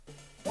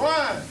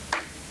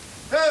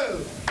two.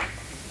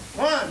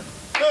 1,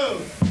 2.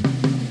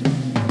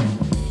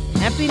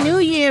 Happy New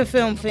Year,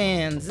 film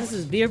fans. This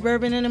is Beer,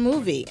 Bourbon, and a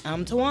Movie.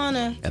 I'm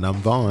Tawana. And I'm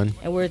Vaughn.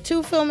 And we're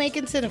two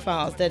filmmaking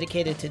cinephiles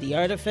dedicated to the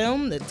art of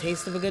film, the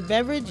taste of a good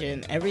beverage,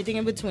 and everything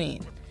in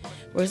between.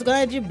 We're so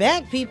glad you're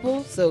back,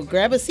 people. So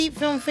grab a seat,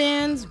 film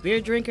fans, beer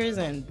drinkers,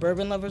 and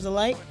bourbon lovers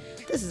alike.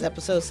 This is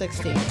episode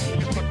 16.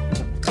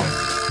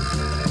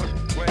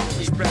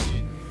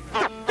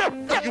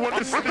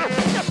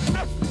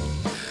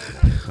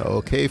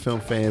 Okay,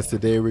 film fans,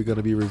 today we're going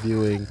to be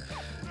reviewing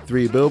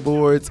Three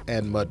Billboards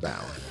and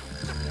Mudbound.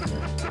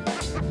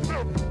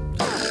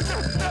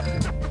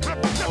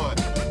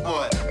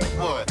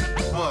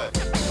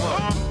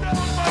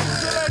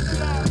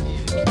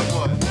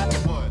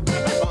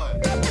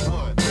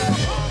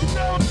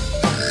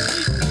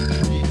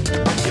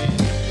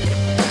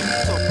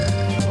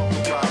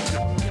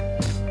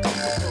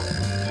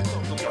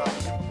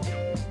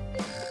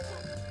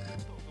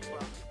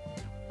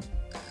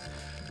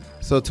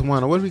 So,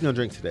 Tawana, what are we going to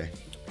drink today?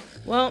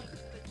 Well,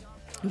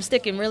 I'm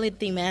sticking really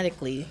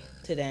thematically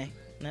today.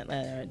 Not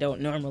that I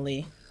don't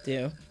normally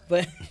do,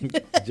 but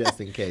just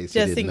in case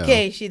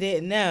you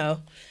didn't know.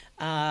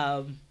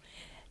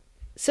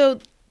 So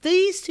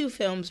these two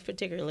films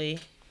particularly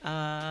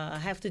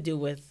have to do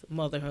with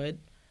motherhood.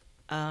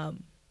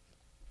 And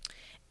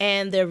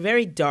they're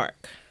very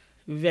dark,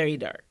 very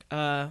dark.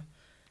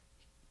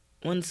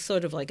 One's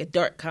sort of like a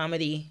dark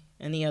comedy,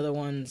 and the other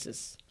one's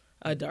is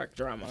a dark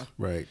drama.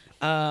 Right.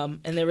 And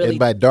they're really... And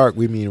by dark,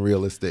 we mean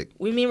realistic.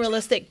 We mean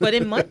realistic, but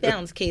in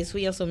Mudbound's case,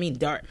 we also mean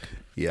dark.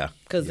 Yeah.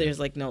 Because there's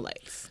like no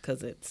lights,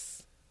 because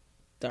it's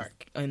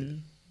dark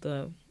in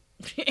the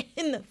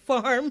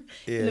farm,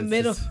 in the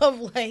middle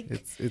of like...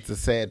 It's a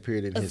sad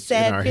period in, in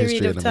our history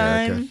in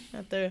America.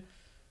 After,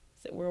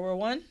 is it World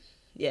War I?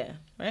 Yeah,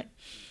 right?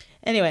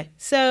 Anyway,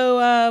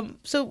 so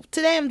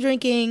today I'm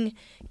drinking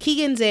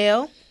Keegan's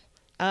Ale.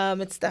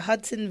 It's the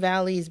Hudson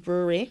Valley's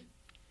brewery.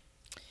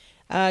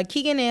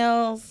 Keegan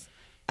Ales,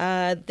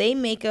 they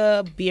make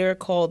a beer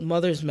called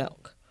Mother's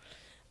Milk.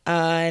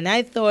 And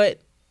I thought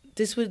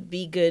this would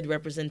be good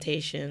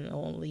representation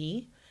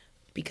only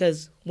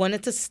because, one,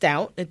 it's a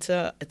stout. It's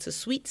a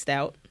sweet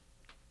stout,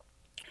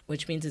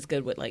 which means it's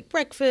good with, like,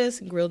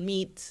 breakfast and grilled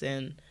meats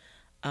and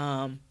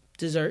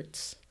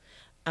desserts.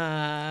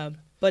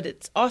 But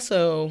it's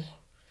also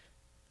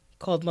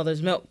called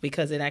Mother's Milk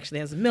because it actually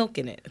has milk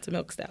in it. It's a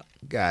milk stout.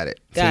 Got it.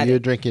 So you're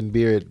drinking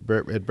beer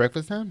at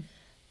breakfast time?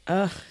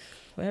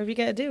 Whatever you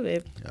gotta do,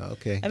 babe.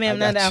 Okay. I mean, I'm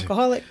not an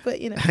alcoholic, but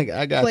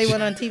I got play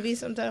one on TV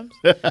sometimes.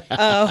 But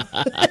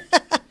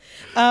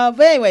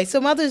anyway,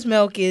 so Mother's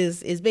Milk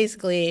is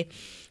basically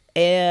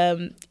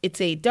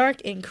it's a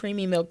dark and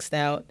creamy milk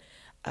stout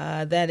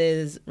that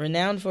is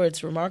renowned for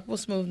its remarkable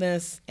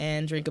smoothness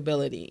and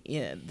drinkability.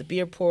 The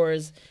beer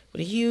pours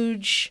with a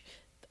huge,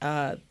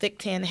 thick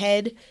tan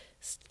head,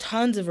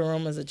 tons of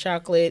aromas of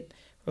chocolate,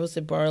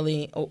 roasted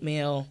barley,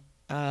 oatmeal.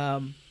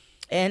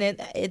 And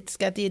it's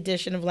got the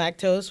addition of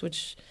lactose,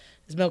 which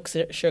is milk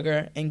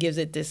sugar, and gives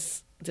it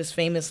this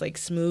famous, like,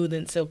 smooth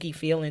and silky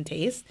feel and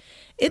taste.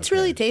 It's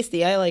really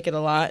tasty. I like it a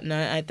lot, and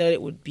I thought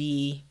it would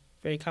be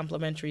very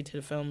complimentary to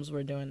the films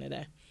we're doing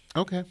today.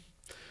 Okay,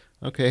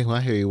 well,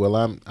 I hear you. Well,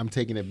 I'm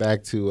taking it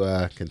back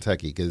to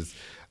Kentucky because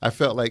I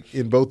felt like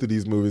in both of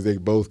these movies, they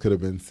both could have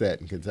been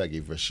set in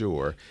Kentucky for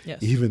sure,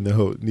 yes, even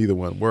though neither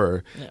one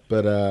were. Yeah.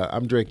 But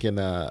I'm drinking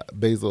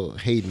Basil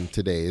Hayden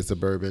today. It's a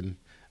bourbon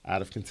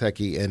out of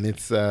Kentucky, and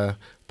it's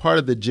part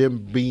of the Jim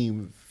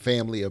Beam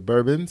family of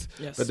bourbons.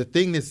 Yes. But the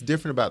thing that's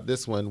different about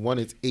this one,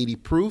 it's 80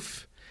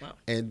 proof, wow,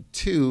 and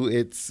two,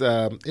 it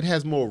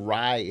has more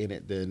rye in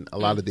it than a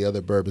lot of the other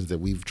bourbons that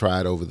we've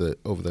tried over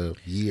the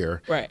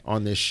year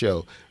on this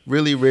show.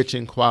 Really rich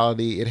in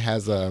quality. It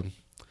has a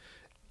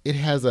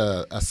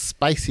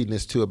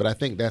spiciness to it, but I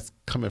think that's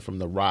coming from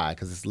the rye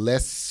because it's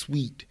less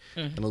sweet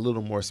and a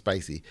little more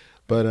spicy.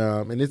 But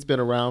and it's been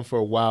around for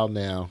a while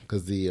now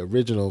because the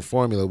original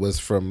formula was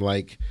from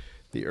like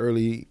the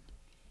early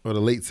or the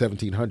late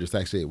 1700s.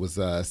 Actually, it was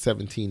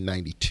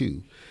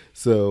 1792.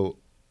 So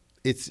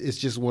it's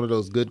just one of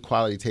those good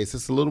quality tastes.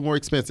 It's a little more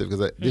expensive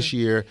because this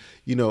year,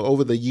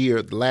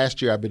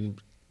 last year I've been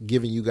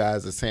giving you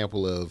guys a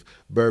sample of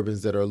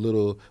bourbons that are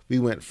we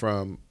went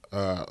from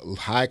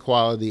high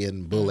quality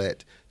and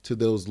Bulleit to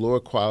those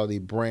lower quality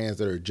brands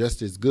that are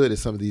just as good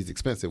as some of these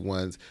expensive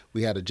ones.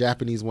 We had a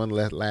Japanese one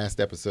last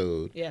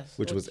episode, yes,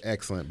 which was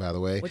excellent, by the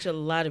way. Which a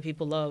lot of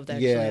people loved,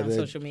 actually, on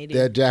social media.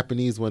 That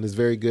Japanese one is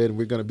very good, and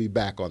we're going to be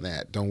back on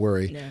that. Don't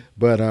worry. Yeah.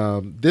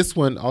 But this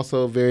one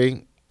also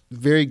very,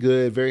 very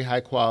good, very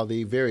high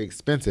quality, very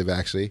expensive,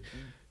 actually,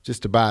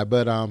 just to buy,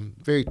 but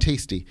very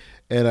tasty.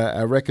 And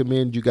I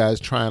recommend you guys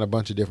trying a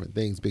bunch of different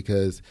things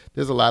because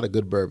there's a lot of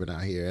good bourbon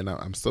out here, and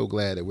I'm so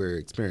glad that we're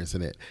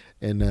experiencing it.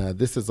 And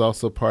this is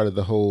also part of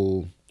the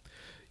whole,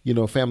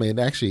 family. And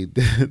actually,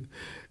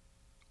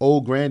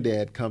 Old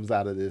Granddad comes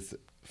out of this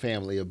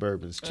family of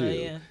bourbons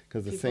too,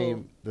 because the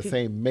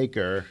same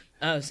maker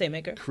same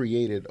maker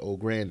created Old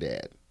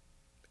Granddad.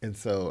 And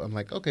so I'm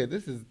like, okay,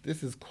 this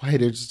is quite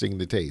interesting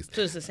to taste.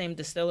 So it's the same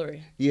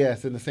distillery.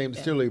 Yes, in the same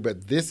distillery,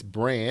 but this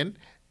brand,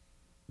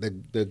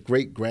 the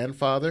great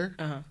grandfather,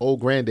 old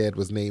granddad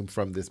was named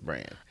from this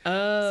brand.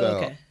 Oh, so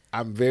okay.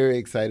 I'm very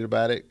excited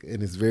about it,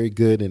 and it's very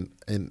good.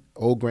 And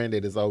old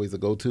granddad is always a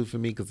go-to for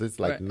me because it's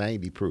like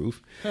 90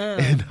 proof,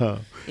 and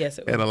Yes,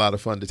 it and a will. lot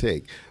of fun to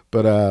take.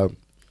 But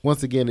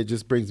once again, it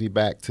just brings me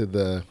back to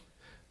the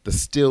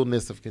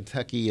stillness of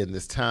Kentucky and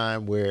this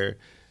time where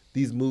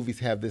these movies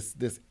have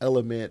this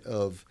element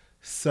of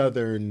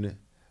Southern,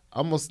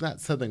 almost not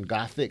Southern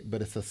Gothic,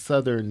 but it's a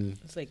Southern.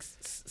 It's like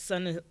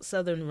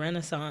Southern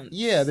Renaissance.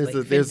 Yeah, like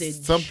there's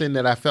vintage. something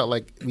that I felt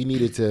like we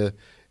needed to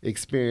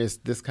experience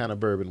this kind of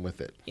bourbon with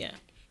it. Yeah,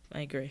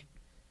 I agree.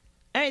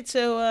 All right,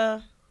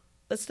 so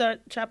let's start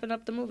chopping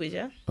up the movies,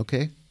 yeah?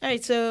 Okay. All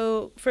right,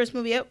 so first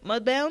movie up,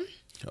 Mudbound.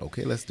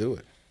 Okay, let's do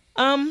it.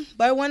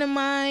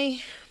 By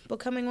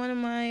becoming one of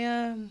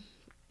my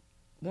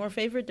more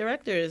favorite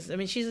directors. I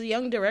mean, she's a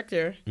young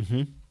director.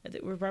 Mm-hmm. I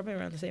think we're probably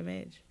around the same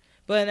age.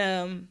 But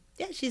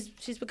yeah, she's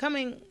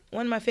becoming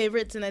one of my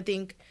favorites, and I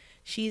think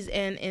she's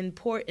an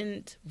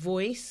important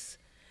voice,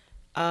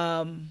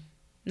 not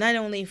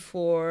only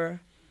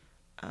for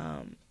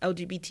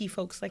LGBT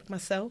folks like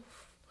myself,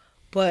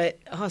 but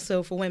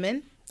also for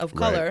women of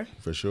color.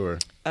 Right, for sure.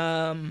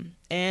 And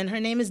her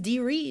name is Dee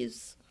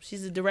Reeves.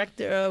 She's the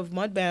director of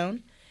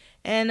Mudbound.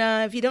 And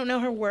if you don't know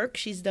her work,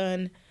 she's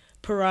done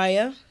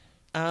Pariah,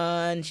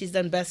 and she's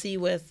done Bessie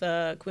with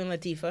Queen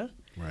Latifah.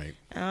 Right.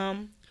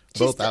 She's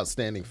Both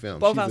outstanding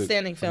films. both She's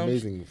outstanding an films.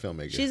 Amazing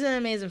filmmaker. She's an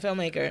amazing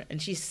filmmaker,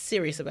 and she's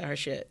serious about her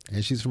shit.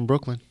 And she's from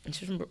Brooklyn. And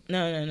she's from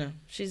no.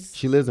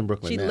 She lives in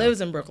Brooklyn She now.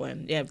 lives in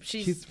Brooklyn. Yeah,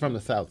 She's from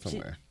the South she-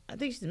 somewhere. I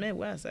think she's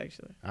Midwest,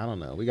 actually. I don't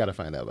know. We got to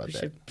find out about We that.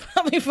 should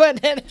probably find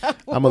that out.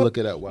 I'm gonna look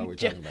it up while we're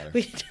talking about her.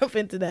 We jump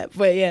into that,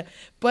 but yeah,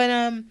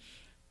 but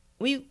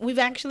we've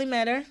actually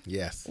met her.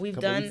 Yes. We've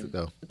Couple done weeks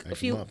ago. a Like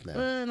few, month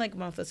now. like a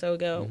month or so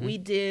ago. Mhm. We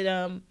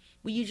did.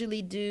 We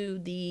usually do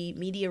the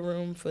media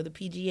room for the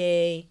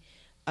PGA,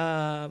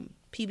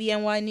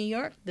 PBNY New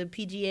York, the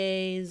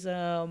PGA's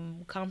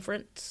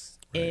conference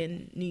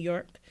in New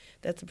York.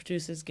 That's the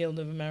Producers Guild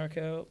of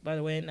America, by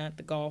the way, not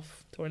the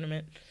golf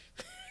tournament.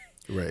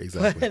 Right.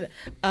 Exactly.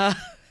 But,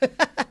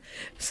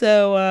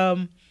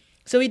 so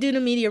we do the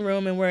media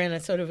room, and we're in a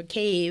sort of a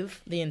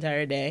cave the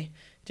entire day,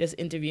 just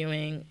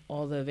interviewing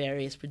all the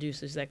various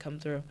producers that come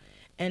through.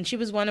 And she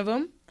was one of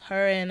them.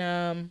 Her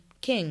and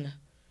King,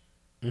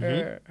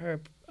 her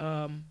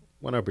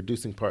One of our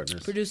producing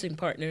partners. producing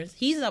partners.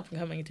 He's up and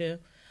coming too.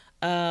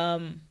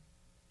 And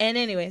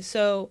anyway,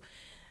 so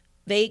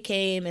they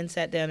came and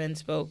sat down and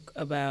spoke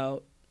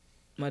about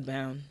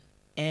Mudbound.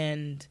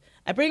 And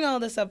I bring all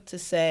this up to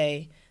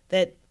say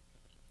that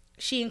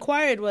she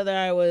inquired whether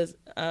I was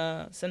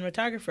a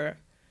cinematographer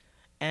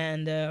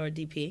and or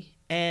DP,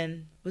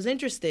 and was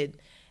interested.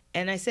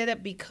 And I say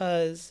that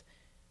because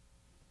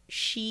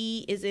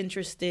she is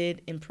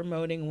interested in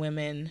promoting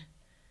women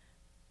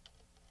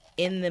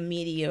in the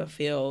media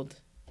field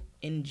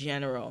in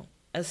general,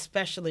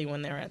 especially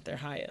when they're at their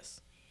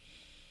highest.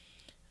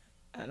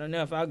 I don't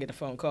know if I'll get a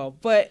phone call,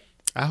 but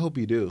I hope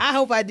you do. I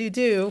hope I do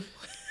too.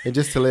 And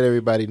just to let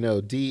everybody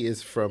know, Dee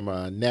is from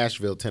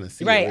Nashville,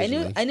 Tennessee. Right,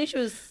 originally. I knew she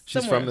was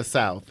She's somewhere. from the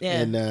South.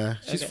 Yeah. And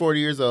she's Okay. 40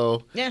 years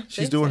old. Yeah,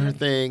 She's see, doing so- her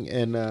thing,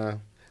 and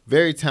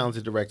very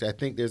talented director. I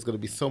think there's going to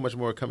be so much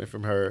more coming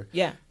from her.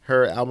 Yeah,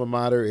 Her alma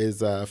mater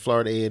is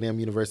Florida A&M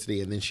University,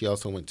 and then she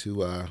also went to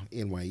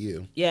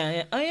NYU.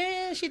 yeah. Oh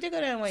yeah, she did go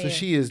to NYU. So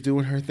she is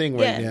doing her thing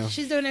right now.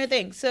 she's doing her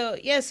thing. So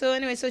yeah, so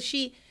anyway, so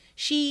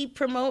she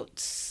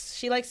promotes.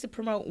 She likes to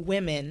promote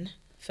women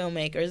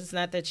filmmakers. It's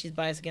not that she's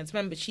biased against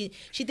men, but she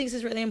thinks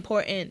it's really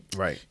important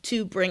Right.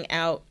 to bring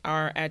out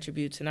our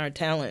attributes and our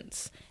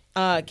talents.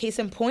 Case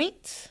in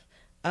point,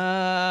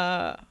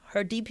 her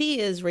DP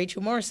is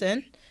Rachel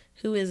Morrison,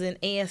 who is an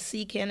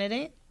ASC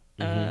candidate.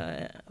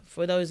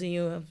 For those of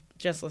you who have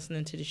just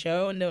listening to the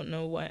show and don't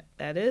know what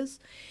that is,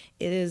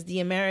 it is the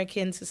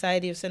American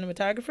Society of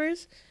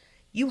Cinematographers.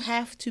 You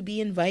have to be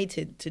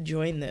invited to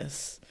join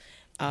this.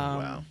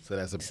 Wow. So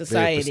that's a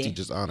society. very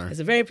prestigious honor.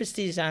 It's a very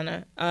prestigious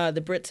honor.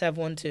 The Brits have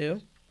one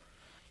too.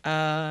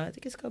 I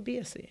think it's called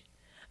BSC.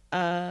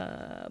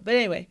 But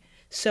anyway,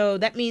 so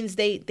that means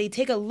they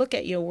take a look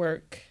at your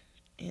work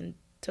in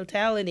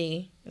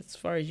totality as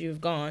far as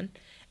you've gone,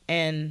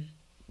 and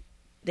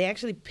they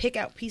actually pick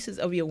out pieces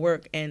of your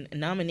work and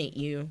nominate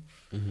you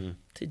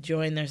to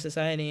join their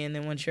society. And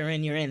then once you're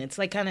in, you're in. It's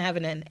like kind of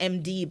having an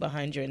MD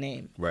behind your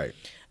name. Right.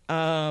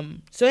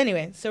 So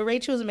anyway, so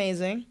Rachel's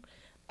amazing.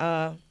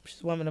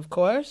 She's a woman, of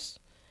course.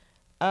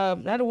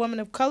 Not a woman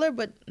of color,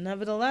 but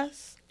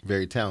nevertheless,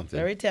 Very talented.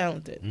 very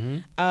talented.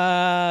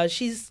 Mhm.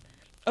 She's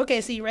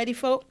okay. So you ready,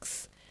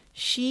 folks?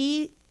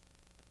 She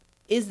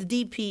is the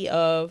DP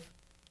of.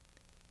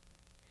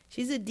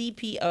 She's the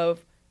DP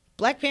of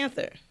Black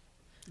Panther.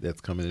 That's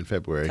coming in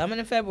February. Coming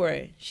in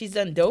February. She's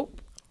done Dope.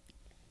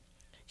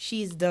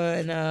 She's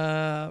done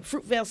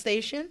Fruitvale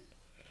Station.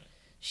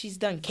 She's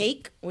done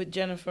Cake with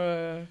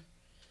Jennifer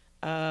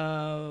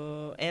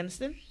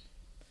Aniston.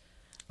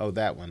 Oh,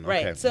 that one.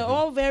 Right. Okay. So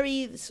all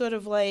very sort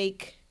of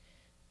like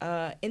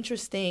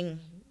interesting,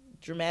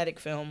 dramatic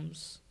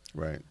films,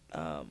 Right.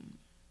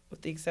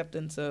 with the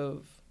acceptance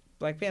of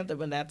Black Panther,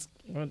 but that's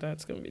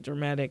going to be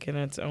dramatic in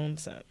its own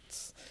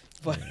sense.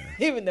 But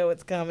even though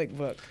it's comic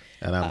book,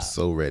 And I'm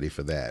so ready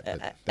for that.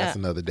 But that's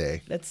another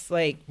day. that's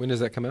like When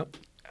does that come out?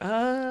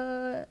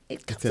 it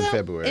It's comes in out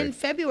February. In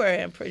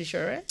February, I'm pretty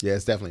sure, right? Yeah,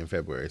 it's definitely in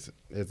February.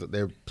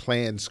 They're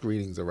planned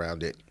screenings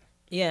around it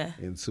Yeah.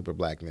 in Super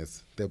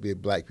Blackness. There'll be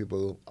black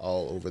people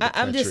all over the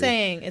country. I'm just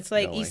saying, it's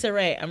like going. Issa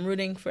Rae. I'm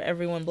rooting for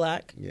everyone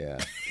black. Yeah,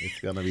 it's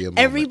gonna be a moment.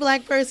 Every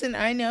black person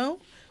I know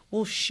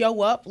will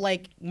show up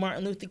like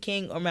Martin Luther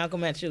King or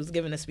Malcolm X was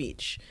giving a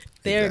speech.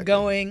 They're Exactly.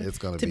 going It's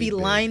gonna to be be big.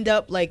 lined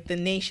up like the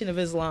Nation of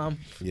Islam.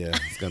 Yeah,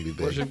 it's gonna be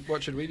big.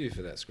 What should we do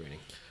for that screening?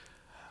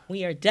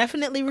 We are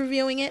definitely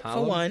reviewing it for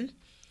Harlem? one.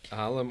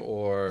 Harlem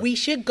or We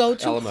should go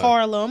to Alamo.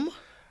 Harlem.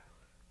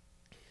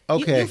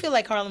 Okay, You feel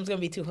like Harlem's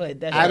gonna be too hood.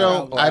 That's I your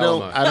don't. problem. I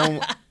don't. Alamo. I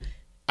don't.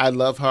 I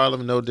love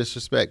Harlem. No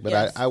disrespect, but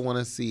Yes. I want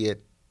to see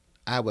it.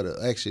 I would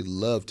actually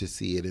love to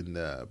see it in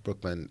the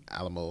Brooklyn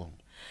Alamo.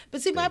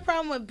 But see, my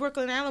problem with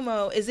Brooklyn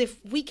Alamo is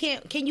if we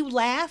can't. Can you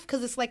laugh?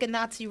 Because it's like a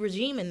Nazi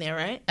regime in there,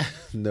 right?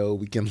 No,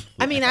 we can.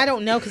 I mean, I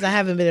don't know because I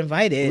haven't been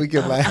invited. We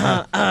can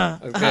laugh.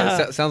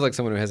 Okay, sounds like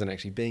someone who hasn't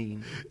actually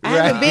been. I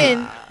haven't been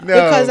No,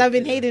 because I've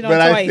been hated on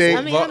but I twice. think-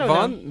 I mean, I don't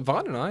know.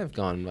 Vaughn and I have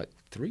gone like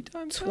 3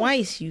 times. now?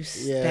 Twice, you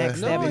Yeah.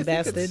 backstabbing No, I think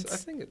bastards. I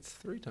think it's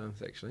 3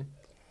 times actually.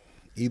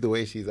 Either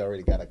way, she's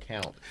already got a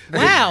count.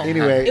 Wow.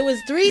 Anyway. It was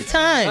 3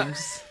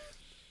 times.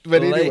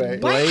 But anyway,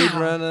 Blade Wow.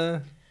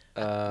 Runner.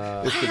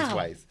 it's been Wow.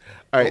 twice.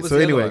 All right. What was So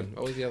the other anyway, one?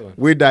 What was the other one?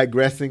 we're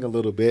digressing a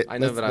little bit. I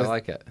know, Let's- but I let's-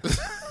 like it.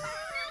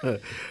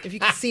 If you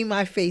can see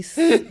my face,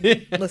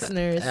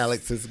 listeners.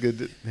 Alex, it's good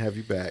to have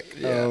you back.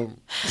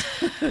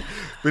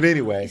 But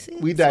anyway, See,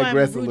 we that's why I'm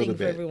digress a rooting little for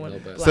bit. everyone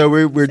Little bit. black. So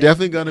we're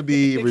definitely going to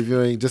be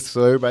reviewing. Just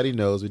so everybody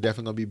knows, we're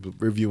definitely going to be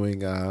reviewing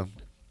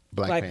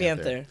Black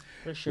Panther.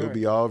 for sure. We'll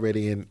be all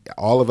ready, and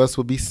all of us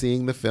will be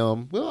seeing the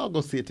film. We'll all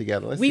go see it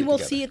together. Let's We will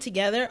together. see it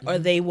together, or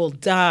they will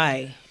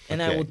die,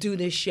 and I Okay. will do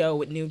this show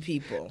with new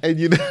people. And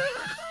you know,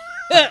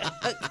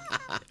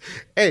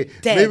 hey,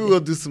 Dead. maybe we'll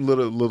do some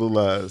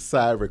little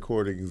side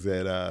recordings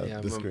at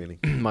the we screening.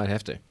 Might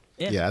have to.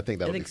 Yeah, I think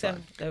that'll be so.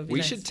 fun. That would be We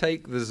nice. should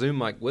take the Zoom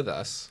mic with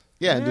us.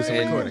 Yeah, and do some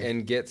recording.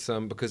 And get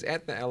some because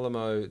at the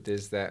Alamo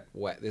there's that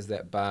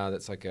bar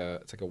that's like a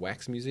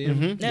wax museum.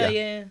 Mm-hmm. No,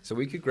 yeah. So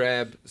we could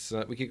grab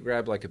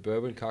like a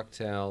bourbon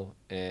cocktail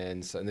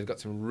and they've got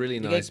some really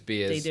nice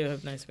beers. They do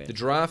have nice beers. The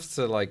drafts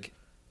are like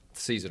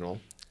seasonal,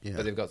 Yeah.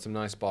 but they've got some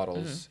nice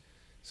bottles. Mm-hmm.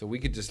 So we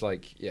could just we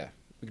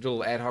could do a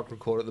little ad hoc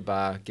record at the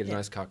bar, get a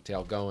nice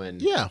cocktail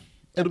going. Yeah,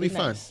 it'll be That'd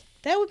fun. nice.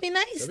 That would be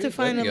nice That'd to be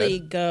finally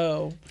good.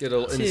 go Get a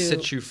little in To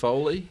situ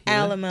Foley. you know?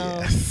 Alamo.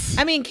 Yes.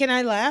 I mean, can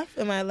I laugh?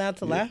 Am I allowed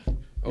to laugh?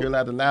 You're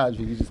allowed to lounge,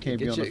 but you just can't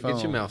be on the phone.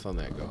 Get your mouth on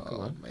that, girl. Come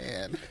Oh on.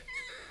 man,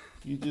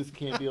 you just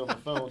can't be on the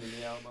phone in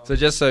the Alamo. So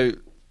just so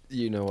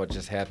you know what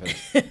just happened.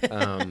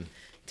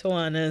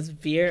 Tawana's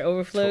beer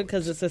overflowed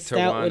because it's a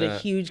stout with a Tawana-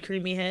 huge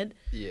creamy head.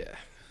 Yeah.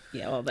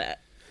 Yeah, all that.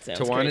 Sounds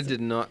Tawana crazy.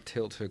 did not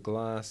tilt her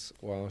glass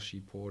while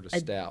she poured a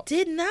stout.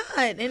 Did not,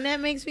 and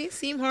that makes me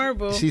seem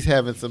horrible. She's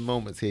having some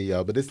moments here,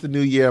 y'all. But it's the new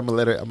year. I'm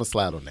gonna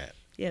slide on that.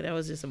 Yeah, that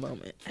was just a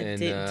moment. I And,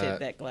 didn't tip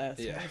that glass.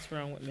 yeah. What's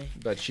wrong with me?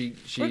 But she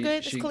We're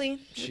good. She, It's clean.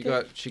 She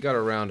We're got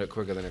around it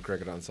quicker than a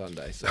cricket on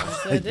Sunday. So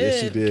I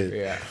Yes, she did.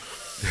 yeah.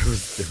 There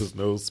was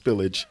no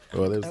spillage,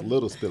 or there was a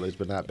little spillage,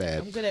 but not bad.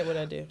 I'm good at what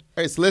I do. All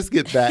right, so let's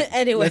get back.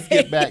 Anyway. Let's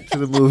get back to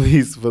the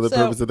movies for the So-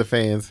 purpose of the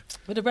fans.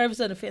 For the purpose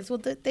of the fans, well,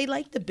 they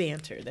like the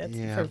banter. That's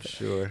Yeah, I'm perfect.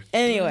 sure.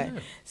 Anyway,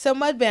 so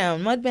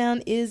Mudbound.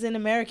 Mudbound is an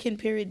American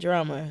period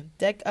drama.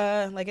 Like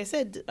I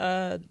said,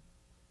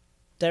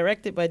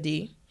 directed by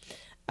Dee,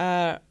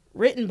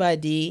 written by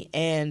Dee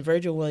and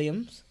Virgil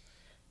Williams.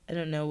 I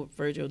don't know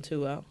Virgil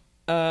too well.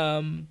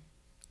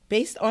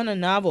 Based on a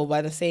novel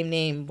by the same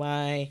name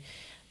by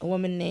a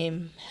woman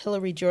named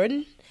Hilary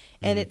Jordan.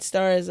 And it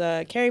stars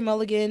Carey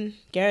Mulligan,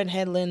 Garrett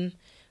Hedlund,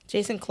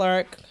 Jason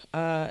Clarke,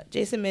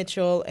 Jason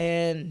Mitchell,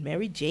 and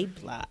Mary J.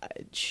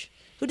 Blige,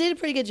 who did a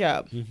pretty good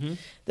job. Mm-hmm.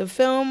 The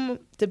film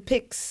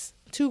depicts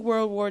 2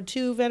 World War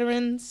II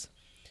veterans,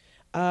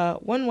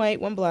 one white,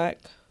 one black,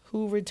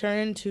 who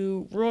returned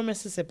to rural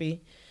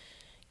Mississippi,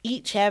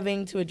 each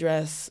having to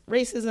address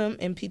racism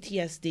and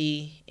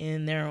PTSD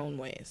in their own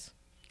ways.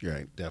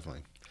 Right,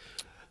 definitely.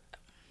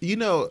 You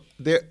know,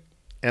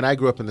 and I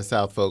grew up in the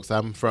South, folks.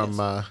 I'm from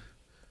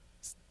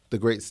the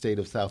great state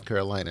of South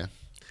Carolina.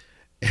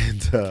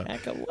 And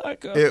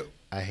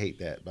I hate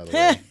that, by the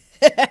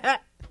way.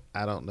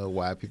 I don't know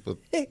why people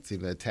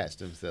seem to attach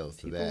themselves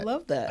to People that.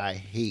 love that. I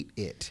hate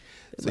it.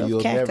 They So love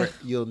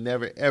you'll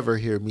never ever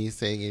hear me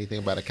saying anything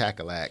about a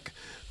cackalack.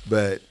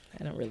 But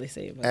I don't really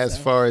say it myself. as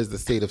far as the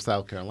state of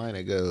South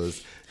Carolina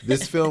goes,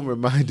 this film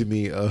reminded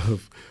me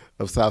of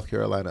South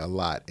Carolina a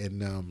lot,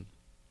 and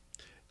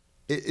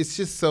it's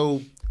just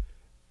so.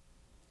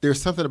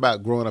 There's something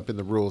about growing up in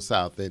the rural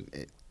South, and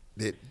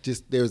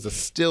there's a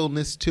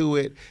stillness to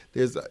it.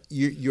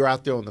 You're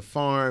out there on the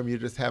farm, you're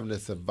just having to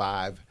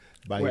survive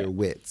by Right. your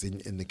wits.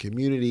 And the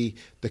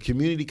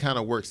community kind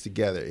of works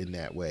together in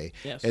that way.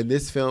 Yes. And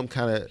this film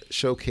kind of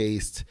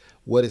showcased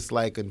what it's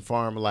like in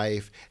farm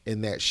life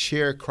and that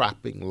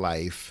sharecropping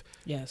life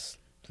Yes.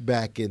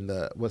 back in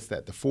the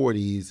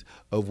 40s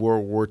of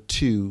World War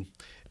II,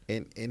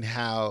 and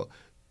how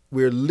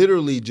we're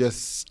literally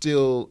just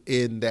still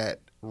in that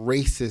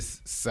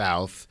racist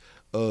South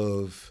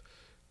of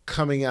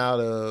coming out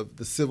of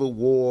the Civil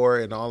War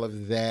and all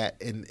of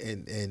that,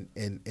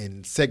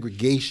 and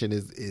segregation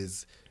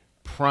is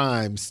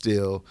prime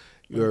still,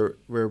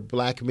 where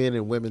black men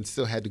and women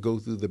still had to go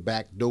through the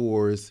back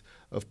doors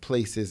of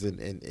places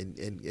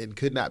and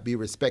could not be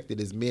respected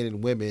as men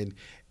and women.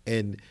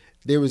 And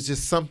there was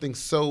just something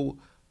so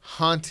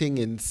haunting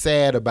and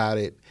sad about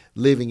it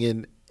living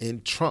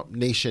in Trump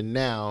Nation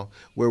now,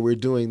 where we're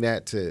doing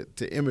that to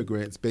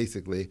immigrants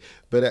basically.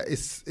 But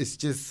it's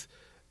just,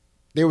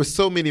 there were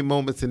so many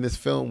moments in this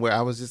film where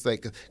I was just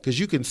like, because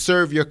you can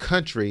serve your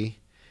country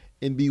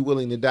and be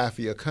willing to die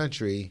for your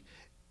country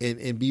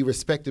and be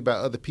respected by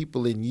other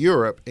people in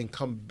Europe and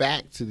come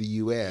back to the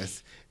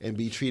U.S. and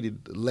be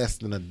treated less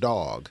than a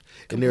dog.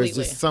 Completely. And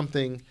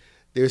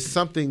there's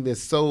something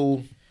that's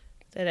so...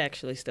 That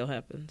actually still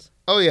happens.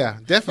 Oh yeah,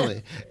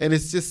 definitely. And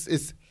it's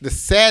the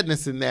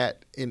sadness in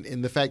that,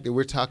 in the fact that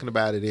we're talking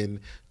about it in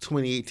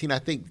 2018. I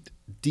think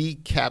Dee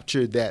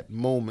captured that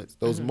moment,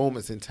 those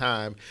moments in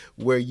time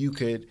where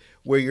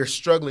you're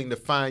struggling to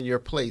find your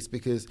place,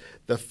 because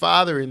the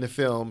father in the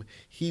film,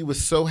 he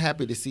was so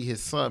happy to see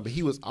his son, but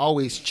he was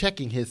always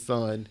checking his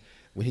son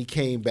when he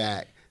came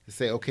back to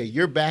say, okay,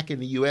 you're back in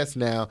the U.S.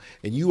 now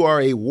and you are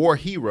a war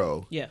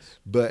hero. Yes.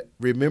 But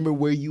remember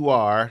where you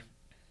are.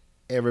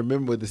 And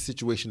remember the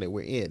situation that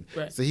we're in.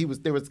 Right. So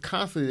there was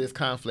constantly this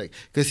conflict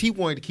because he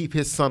wanted to keep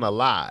his son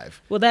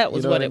alive. Well, that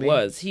was You know what I it mean?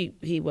 was.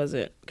 He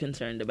wasn't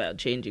concerned about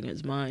changing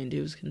his mind.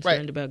 He was concerned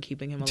Right. about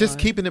keeping him alive. Just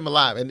keeping him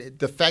alive, and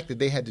the fact that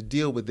they had to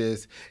deal with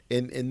this,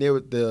 and there were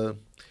the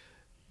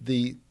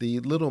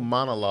little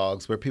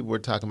monologues where people were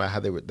talking about how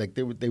they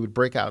would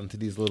break out into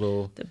these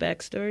little the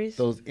backstories.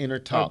 those inner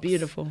talks. Oh,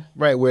 beautiful.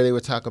 Right, where they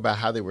would talk about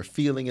how they were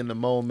feeling in the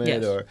moment,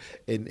 Yes.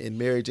 and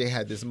Mary J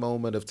had this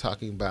moment of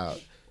talking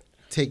about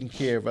taking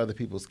care of other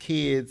people's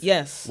kids,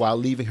 Yes. while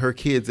leaving her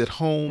kids at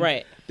home.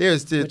 Right.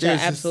 Which Which I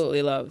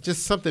absolutely loved.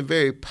 just something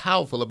very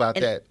powerful about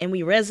that. And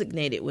we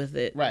resonated with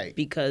it. Right.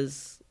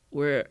 Because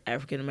we're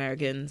African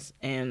Americans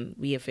and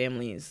we have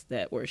families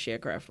that were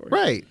sharecroppers.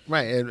 Right,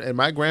 and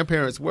my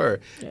grandparents were,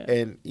 Yeah.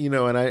 and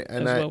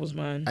As well was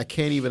mine. I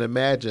can't even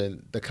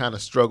imagine the kind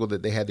of struggle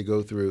that they had to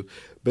go through,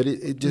 but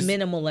it just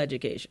Minimal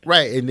education.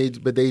 right, and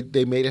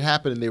they made it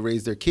happen, and they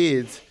raised their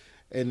kids,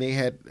 and they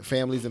had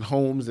families and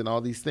homes and all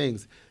these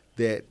things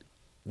that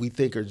we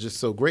think are just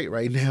so great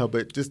right now,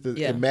 but just to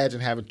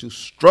imagine having to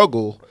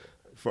struggle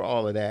for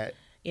all of that.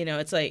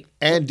 It's like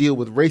And deal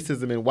with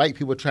racism and white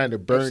people trying to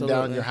burn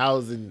down Absolutely. your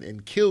house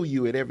and kill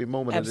you at every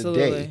moment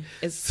absolutely. of the day.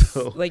 It's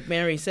So- like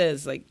Mary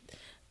says, like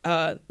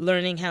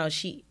learning how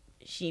she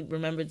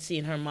remembered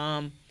seeing her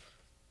mom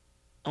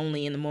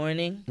only in the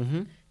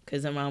morning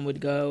because her mom would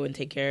go and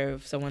take care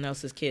of someone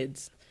else's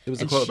kids. It was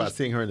a And quote she- about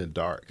seeing her in the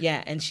dark.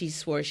 Yeah, and she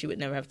swore she would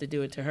never have to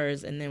do it to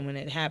hers. And then when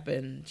it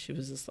happened, she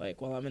was just like,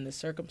 well, I'm in this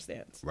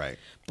circumstance. Right.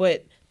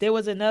 But there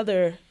was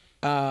another,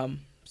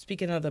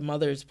 speaking of the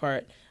mother's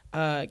part,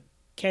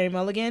 Carey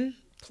Mulligan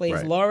plays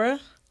Right. Laura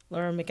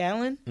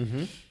McAllen.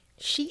 Mm-hmm.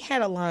 She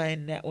had a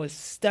line that was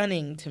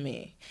stunning to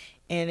me.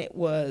 And it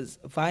was,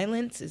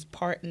 violence is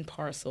part and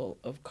parcel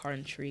of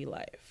country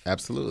life.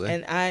 Absolutely.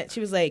 And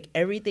she was like,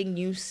 everything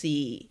you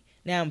see,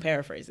 now I'm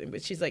paraphrasing,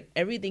 but she's like,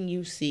 everything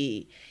you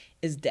see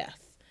is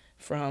death,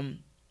 from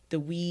the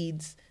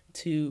weeds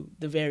to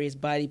the various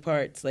body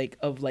parts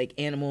of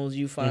animals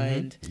you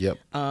find. Yep.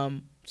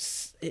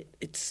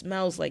 It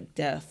smells like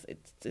death.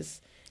 It's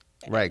just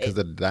Right, because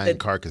the dying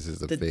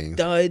carcasses of the things.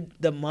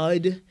 the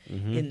mud,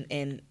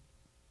 and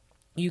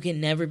you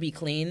can never be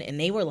clean. And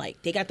they were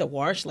like, they got to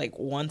wash like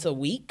once a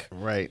week.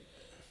 Right.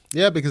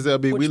 Yeah, because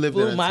we Which lived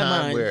in blew a my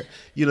time mind.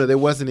 where there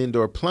wasn't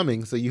indoor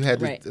plumbing, so you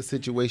had Right. a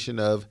situation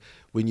of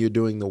when you're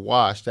doing the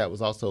wash. That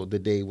was also the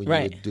day when you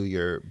Right. would do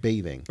your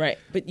bathing. Right,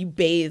 but you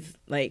bathe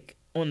like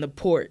on the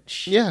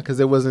porch. Yeah, because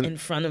there wasn't In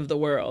front of the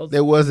world.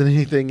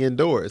 anything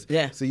indoors.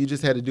 Yeah. So you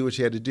just had to do what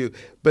you had to do.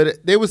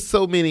 But there was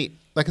so many,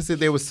 like I said,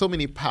 there was so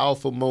many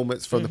powerful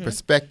moments from the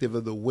perspective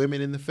of the women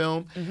in the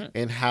film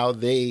and how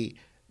they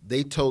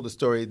told the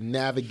story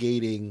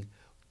navigating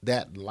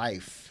that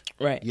life.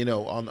 Right.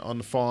 On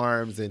the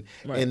farms, and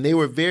Right. and they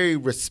were very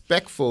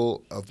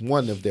respectful of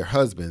one of their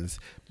husbands,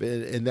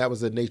 and that was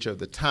the nature of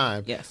the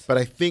time. Yes. But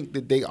I think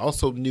that they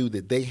also knew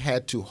that they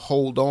had to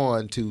hold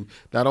on to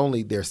not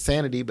only their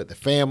sanity but the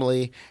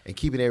family and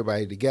keeping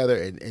everybody together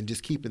and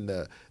just keeping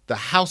the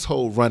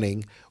household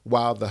running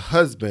while the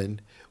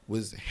husband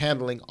was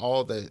handling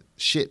all the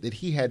shit that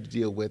he had to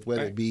deal with,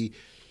 whether Right. it be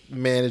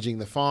managing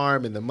the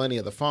farm and the money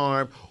of the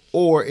farm,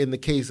 or in the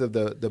case of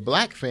the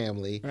black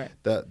family, Right.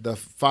 the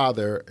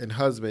father and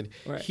husband,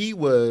 Right. he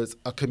was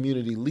a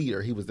community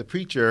leader. He was the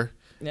preacher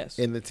Yes.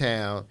 in the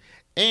town,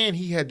 and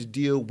he had to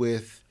deal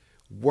with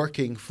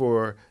working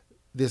for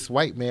this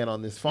white man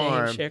on this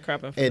farm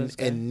sharecropping for this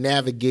guy. and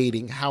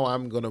navigating how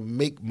I'm going to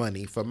make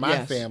money for my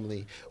Yes.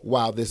 family,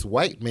 while this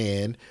white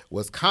man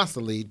was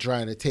constantly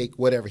trying to take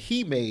whatever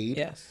he made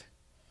Yes.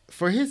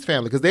 for his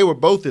family, because they were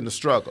both in the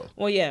struggle.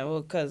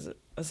 Well, because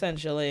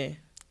essentially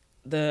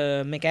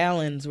the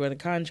McAllens were the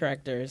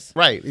contractors.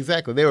 Right,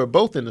 exactly. They were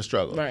both in the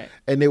struggle, Right.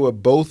 and they were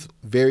both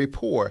very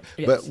poor.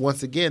 Yes. But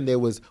once again, there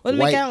was Well, the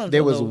white. McAllens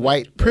There were a was little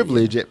white bit, but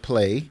privilege at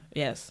play.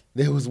 Yes.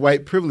 There was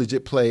white privilege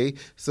at play.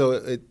 So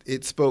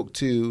it spoke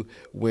to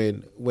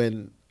when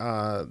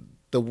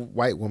the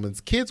white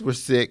woman's kids were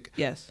sick.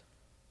 Yes.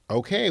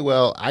 Okay,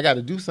 well, I got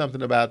to do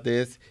something about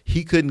this.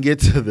 He couldn't get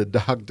to the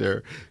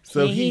doctor,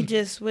 so he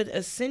just would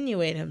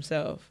insinuate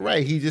himself.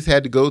 right. He just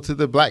had to go to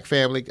the black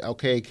family.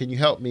 Okay, can you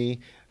help me?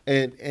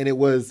 And it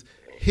was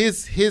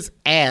his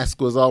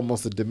ask was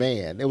almost a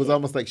demand. It was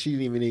almost like she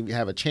didn't even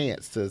have a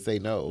chance to say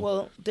no.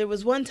 Well, there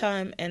was one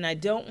time, and I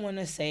don't want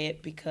to say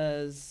it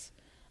because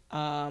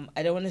I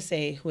don't want to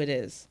say who it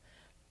is,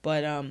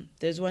 but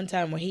there's one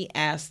time where he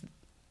asked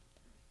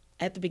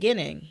at the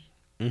beginning.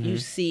 Mm-hmm. You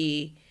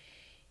see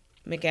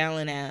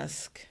McAllen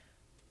ask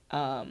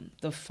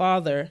the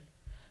father,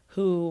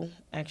 who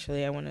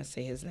actually I want to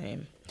say his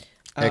name.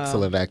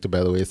 Excellent actor,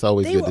 by the way. It's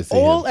always They good were to see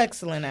all him.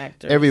 excellent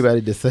actors. Everybody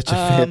did such a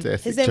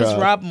fantastic His name job.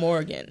 is Rob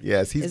Morgan.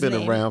 Yes, he's His been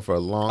name- around for a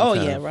long Oh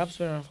time. yeah, Rob's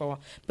been around for a while.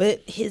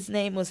 But his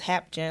name was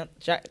Hap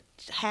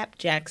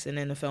Jackson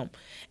in the film,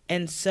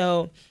 and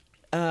so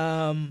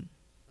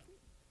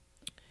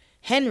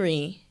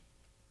Henry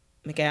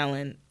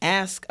McAllen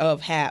asked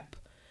of Hap.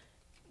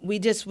 We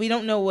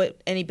don't know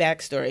what any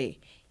backstory.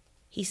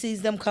 He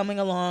sees them coming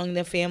along.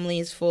 Their family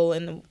is full,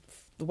 and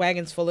the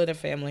wagon's full of their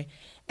family,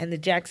 and the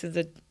Jacksons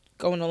are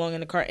going along in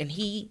the car, and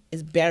he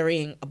is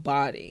burying a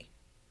body,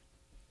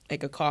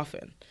 like a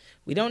coffin.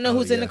 We don't know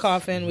who's in the yes.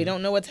 coffin. We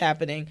don't know what's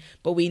happening,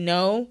 but we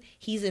know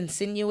he's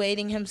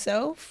insinuating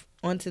himself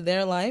onto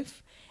their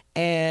life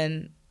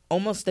and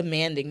almost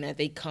demanding that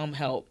they come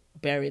help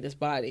bury this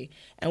body.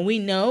 And we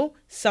know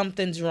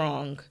something's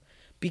wrong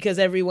because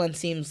everyone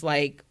seems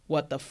like,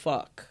 what the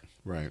fuck?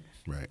 Right.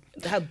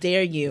 How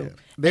dare you? Yeah.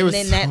 There And was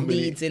then so that many-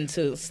 leads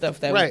into stuff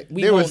that Right.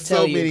 we There were won't tell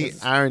so you. many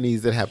 'Cause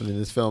ironies that happened in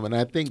this film, and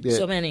I think that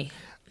so many.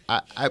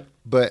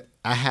 But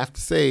I have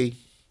to say,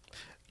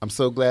 I'm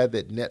so glad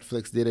that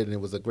Netflix did it, and it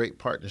was a great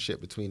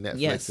partnership between Netflix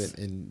Yes.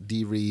 and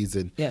Dee Rees,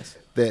 and Yes.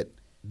 that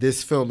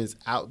this film is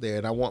out there,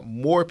 and I want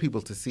more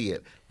people to see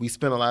it. Folks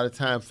spent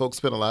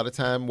a lot of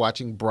time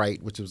watching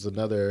Bright, which was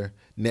another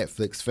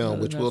Netflix film,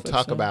 Another which we'll Netflix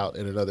talk film. about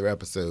in another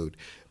episode.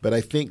 But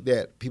I think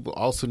that people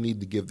also need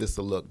to give this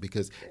a look,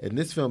 and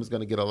this film is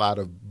going to get a lot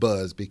of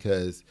buzz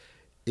because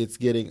it's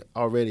getting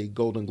already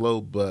Golden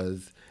Globe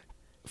buzz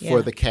for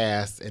Yeah. the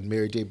cast and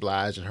Mary J.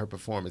 Blige and her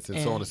performance and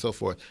so on and so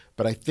forth.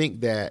 But I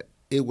think that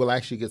it will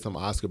actually get some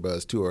Oscar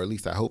buzz too, or at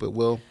least I hope it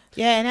will.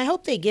 Yeah, and I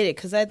hope they get it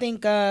because I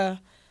think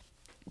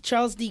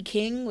Charles D.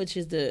 King, which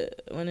is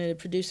one of the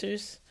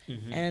producers,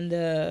 and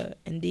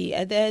D,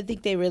 I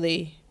think I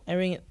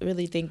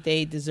really think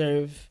they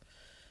deserve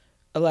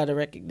a lot of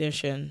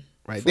recognition.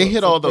 Right, for- they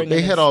hit for all the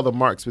bringing this. all the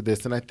marks with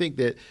this, and I think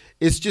that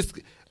it's just.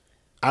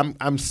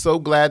 I'm so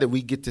glad that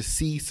we get to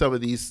see some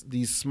of these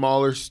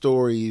smaller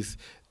stories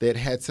that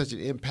had such an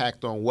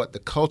impact on what the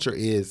culture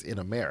is in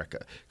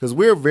America, because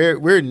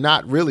we're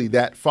not really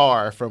that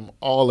far from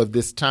all of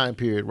this time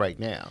period right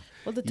now.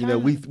 Well, the You know,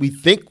 time- we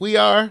think we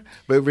are,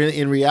 but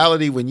in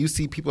reality, when you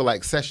see people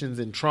like Sessions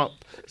and Trump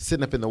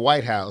sitting up in the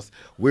White House,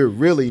 we're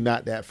really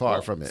not that far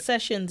Well, from it.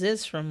 Sessions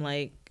is from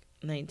like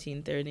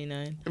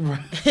 1939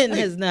 and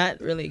has not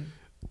really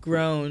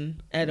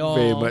grown at all.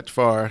 Very much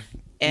far.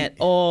 At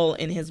all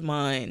in his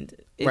mind.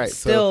 It's Right, so-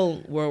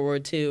 still World War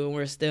II, and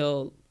we're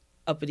still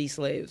uppity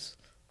slaves.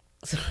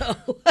 So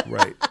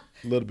Right,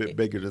 a little bit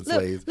bigger than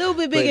slaves. A little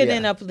bit But bigger yeah.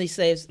 than uppity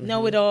slaves.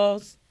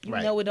 Know-it-alls. You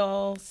Right.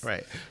 know-it-alls.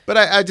 Right, but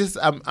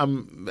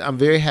I'm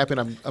very happy,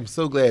 and I'm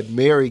so glad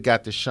Mary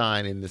got to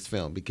shine in this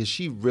film because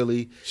she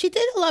really She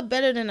did a lot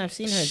better than I've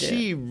seen her do.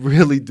 she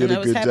really did And I a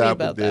was good happy job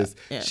with about that.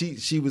 this. Yeah.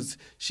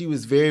 She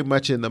was very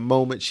much in the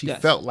moment. She Yes.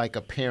 felt like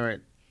a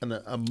parent and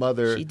a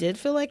mother. She did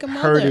feel like a mother.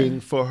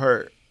 hurting for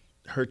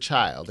her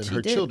child and She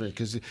her did. children,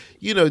 because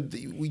you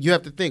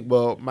have to think,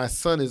 well, my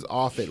son is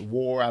off at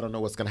war. I don't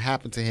know what's going to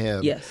happen to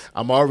him. Yes.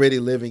 I'm already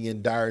living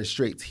in dire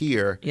straits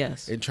here.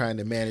 Yes. And trying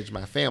to manage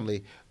my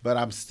family, but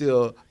I'm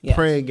still Yes.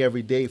 praying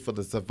every day for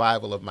the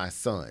survival of my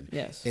son.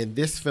 Yes. And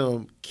this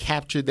film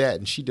captured that,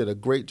 and she did a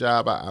great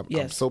job. I'm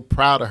Yes. so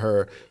proud of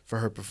her for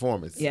her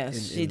performance. Yes,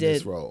 in she this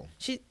did. role.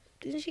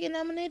 Didn't she get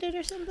nominated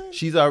or something?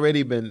 She's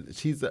already been.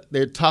 She's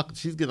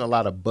getting a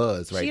lot of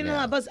buzz right She getting now. a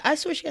lot of buzz. I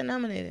swear she got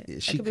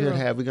nominated. She I could be could wrong.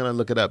 have. We're gonna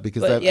look it up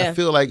because But, I yeah.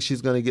 feel like she's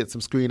gonna get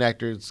some Screen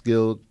Actors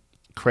Guild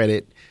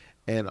credit,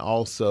 and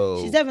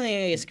also She's definitely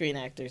gonna get Screen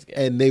Actors Guild.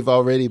 and they've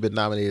already been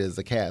nominated as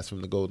a cast from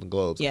the Golden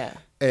Globes. Yeah.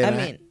 And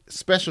I mean,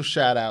 special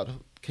shout out.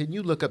 Can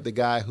you look up the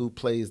guy who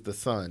plays the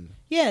son?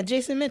 yeah,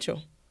 Jason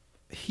Mitchell.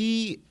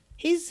 He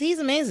He's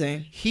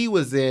amazing. He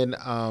was in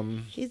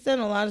He's done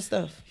a lot of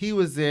stuff. he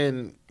was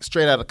in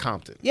Straight Outta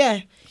Compton. Yeah,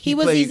 he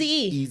was played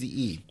Eazy-E.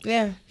 Eazy-E.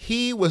 Yeah,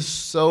 He was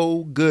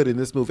so good in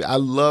this movie. I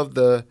love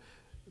the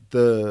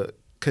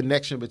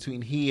connection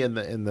between he and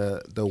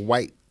the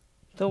white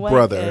the white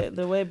brother.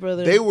 the white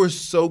brother. They were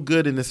so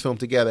good in this film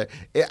together.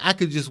 I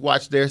could just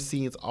watch their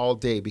scenes all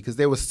day because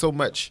there was so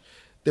much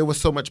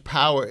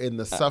power in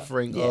the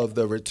suffering yeah. of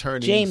the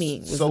returning Jamie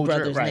was the soldier.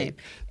 brother's name.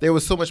 There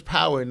was so much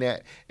power in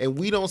that, and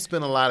we don't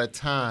spend a lot of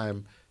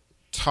time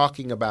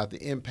talking about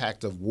the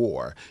impact of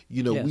war.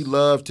 You know, Yes. we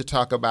love to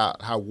talk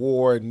about how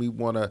war, and we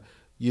want to,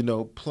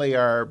 play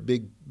our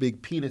big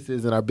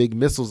penises and our big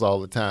missiles all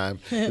the time.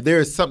 But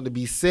there is something to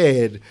be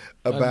said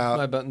about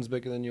My button's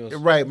bigger than yours.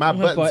 right. My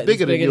button's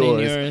bigger than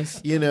yours.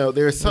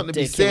 There's something to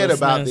be said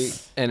about the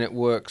Ridiculousness. And it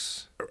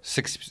works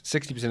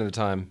 60% of the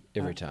time,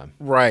 every time.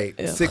 right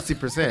Yeah.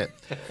 60%.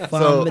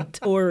 So,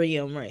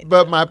 Vomitorium, right?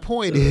 but my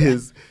point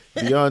is,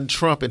 beyond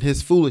Trump and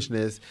his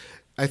foolishness,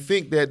 I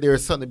think that there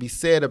is something to be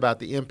said about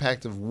the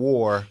impact of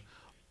war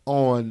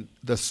on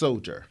the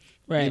soldier.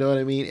 Right. You know what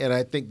I mean? And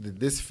I think that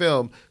this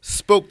film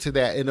spoke to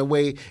that in a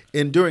way,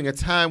 and during a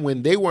time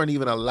when they weren't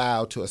even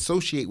allowed to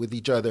associate with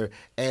each other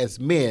as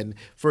men.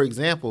 For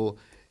example,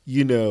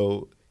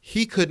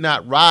 he could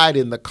not ride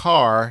in the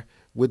car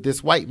with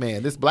this white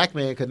man. This black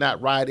man could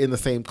not ride in the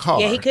same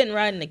car. Yeah, he couldn't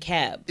ride in the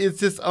cab. It's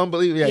just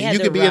unbelievable. He Yeah, had you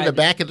to could be in the ride.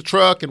 back of the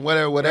truck and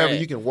whatever. Right.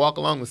 You can walk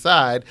along the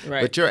side,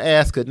 Right. but your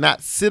ass could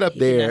not sit up He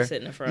could not there.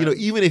 sit in the front.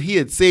 Even if he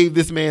had saved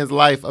this man's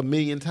life a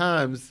million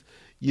times,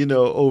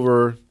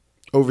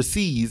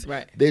 overseas,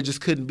 Right. there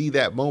just couldn't be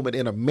that moment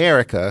in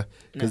America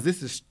because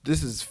this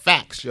is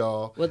facts,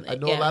 y'all. Well, I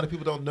know yeah. a lot of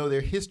people don't know their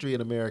history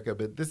in America,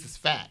 but this is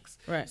facts.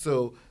 Right.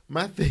 So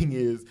my thing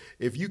is,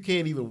 if you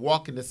can't even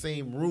walk in the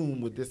same room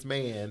with this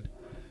man,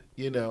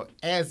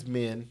 as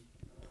men.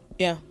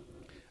 Yeah.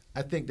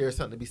 I think there's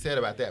something to be said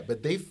about that.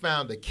 But they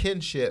found a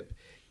kinship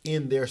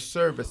in their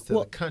service to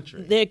the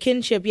country. Their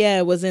kinship,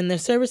 was in their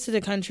service to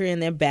the country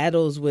and their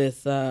battles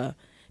with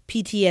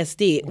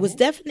PTSD. It was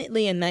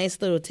definitely a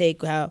nice little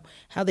take how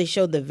they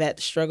showed the vet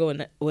struggle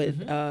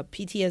with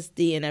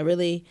PTSD, and I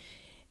really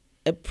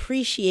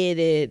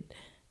appreciated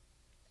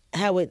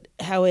how it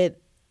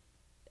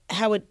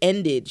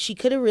ended. She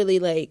could have really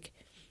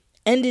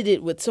ended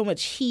it with so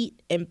much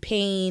heat and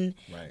pain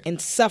Right. and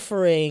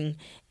suffering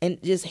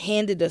and just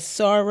handed a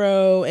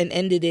sorrow and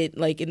ended it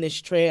in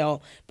this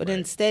trail. But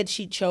instead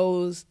she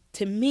chose,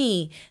 to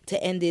me,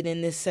 to end it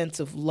in this sense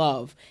of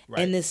love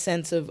Right. and this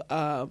sense of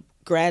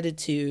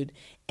gratitude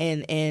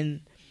and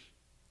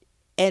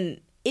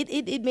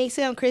it may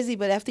sound crazy,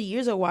 but after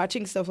years of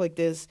watching stuff like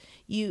this,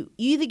 you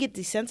either get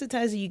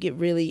desensitized or you get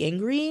really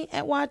angry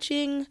at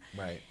watching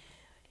Right.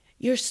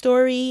 your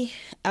story,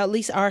 at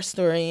least our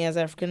story as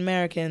African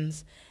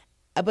Americans.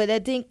 But I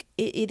think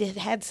it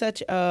had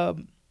such a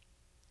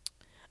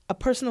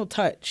personal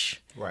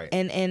touch. Right.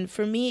 And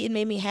for me, it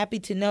made me happy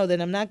to know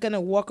that I'm not going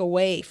to walk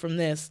away from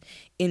this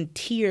in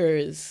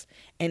tears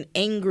and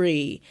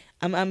angry.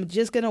 I'm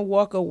just going to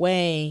walk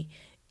away,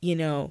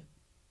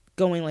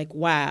 going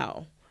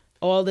wow,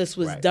 all this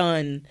was Right.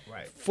 done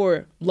Right.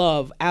 for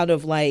love out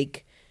of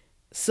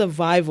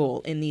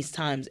survival in these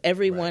times.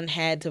 Everyone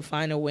had to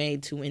find a way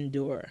to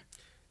endure.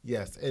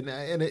 Yes, and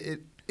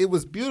it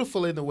was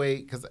beautiful in the way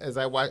because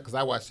I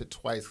watched it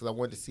twice because I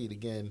wanted to see it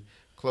again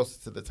closer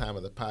to the time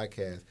of the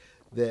podcast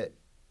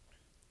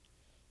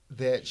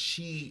that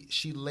she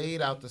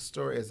laid out the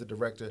story as a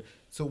director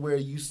to where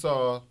you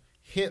saw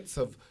hints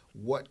of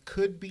what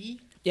could be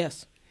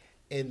Yes.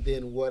 and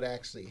then what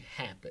actually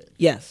happened.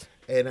 Yes.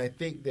 And I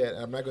think that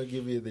I'm not going to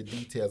give you the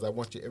details. I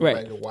want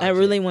everybody to watch it. I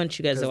really want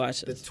you guys to 'Cause watch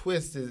the this.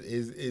 twist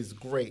is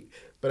great,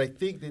 but I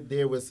think that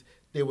there was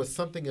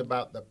something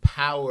about the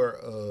power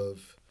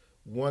of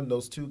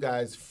those two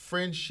guys'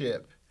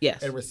 friendship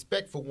Yes. and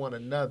respect for one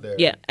another.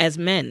 Yeah, as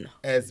men.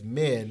 As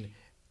men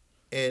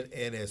and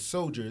as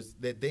soldiers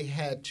that they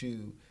had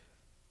to.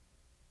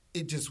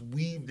 It just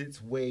weaved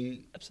its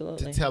way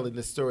Absolutely. to telling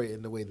the story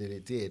in the way that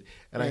it did,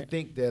 and I Right.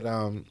 think that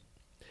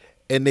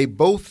and they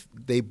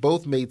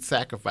both made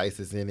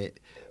sacrifices in it,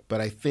 but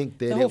I think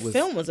that The whole it was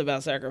film was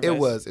about sacrifice. it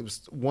was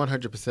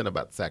 100%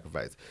 about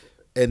sacrifice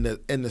and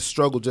the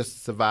struggle just to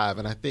survive.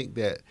 And I think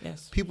that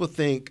Yes. people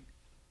think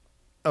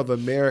of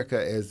America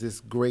as this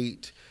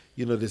great,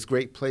 this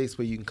great place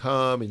where you can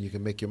come and you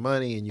can make your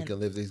money and you can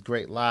live these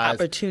great lives.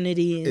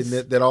 Opportunities.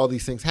 And that all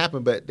these things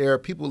happen. But there are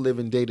people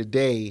living day to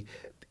day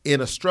in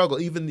a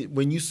struggle. Even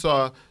when you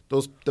saw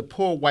the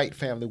poor white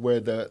family where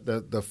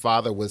the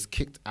father was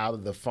kicked out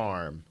of the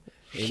farm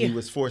and he Yeah.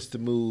 was forced to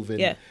move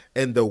Yeah.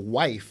 and the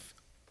wife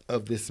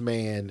of this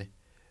man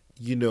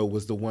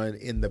was the one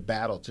in the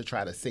battle to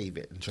try to save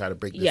it and try to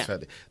break this Yeah.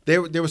 feather.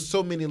 There were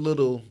so many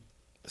little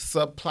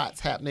subplots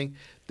happening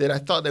that I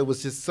thought that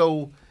was just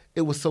so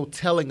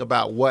telling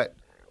about what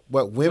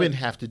women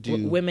have to do.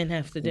 What women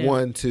have to do.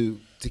 One, to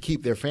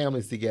keep their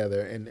families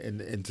together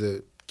and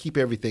to keep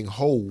everything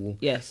whole.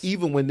 Yes.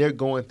 Even when they're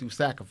going through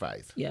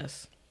sacrifice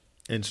Yes.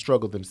 and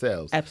struggle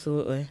themselves.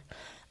 Absolutely.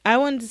 I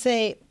wanted to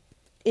say,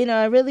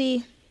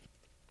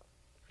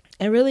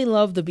 I really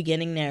love the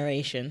beginning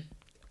narration.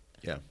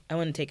 Yeah. I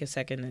want to take a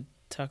second to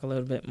talk a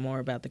little bit more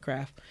about the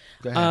craft.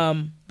 Go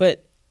ahead.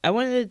 But I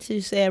wanted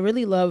to say I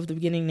really love the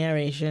beginning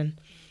narration.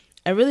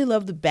 I really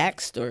love the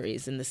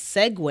backstories, and the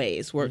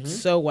segues worked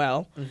so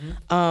well.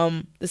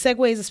 The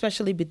segues,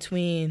 especially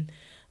between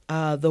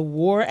the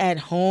war at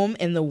home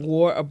and the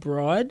war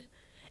abroad,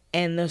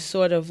 and the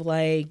sort of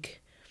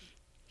like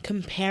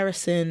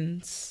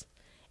comparisons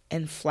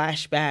and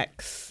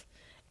flashbacks,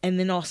 and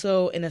then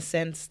also, in a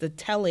sense, the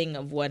telling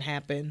of what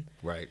happened.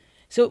 Right.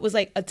 So it was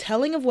like a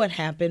telling of what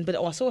happened, but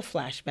also a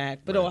flashback,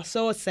 but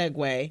also a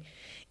segue.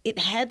 It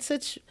had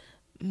such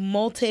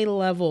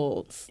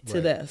multi-levels to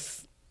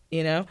this,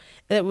 you know?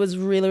 It was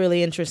really,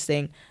 really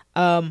interesting.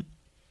 I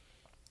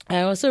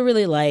also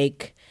really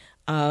like,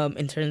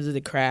 in terms of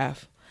the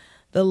craft,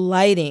 the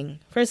lighting.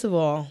 First of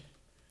all,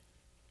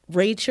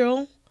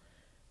 Rachel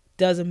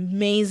does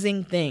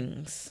amazing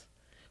things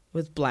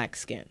with black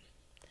skin.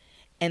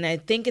 And I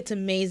think it's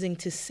amazing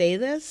to say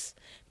this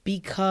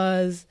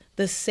because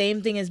the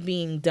same thing is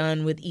being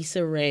done with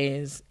Issa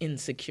Rae's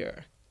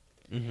Insecure,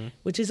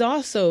 which is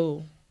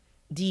also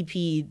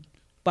DP'd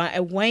by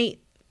a white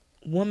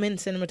woman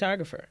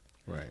cinematographer.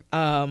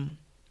 Right.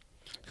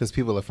 Because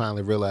people are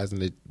finally realizing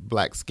that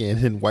black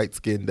skin and white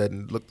skin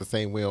doesn't look the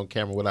same way on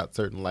camera without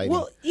certain lighting.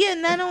 Well, yeah,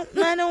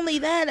 not only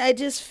that, I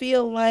just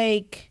feel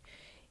like,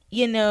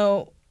 you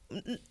know,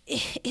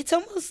 it's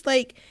almost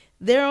like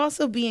they're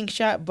also being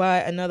shot by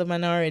another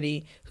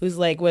minority who's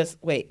like,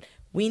 wait,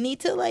 we need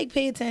to like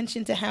pay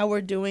attention to how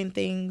we're doing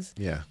things.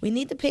 Yeah. We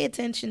need to pay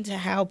attention to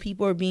how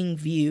people are being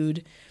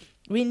viewed.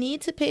 We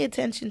need to pay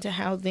attention to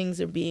how things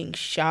are being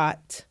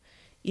shot.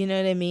 You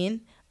know what I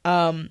mean?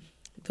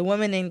 The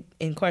woman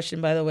in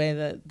question, by the way,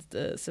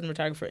 the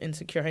cinematographer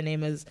Insecure, her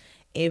name is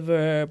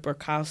Ava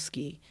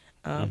Burkowski.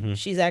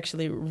 She's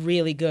actually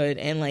really good.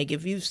 And like,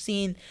 if you've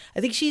seen,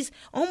 I think she's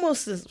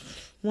almost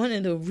one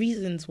of the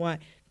reasons why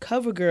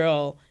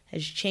CoverGirl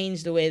has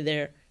changed the way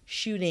they're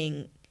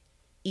shooting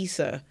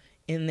Issa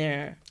in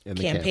their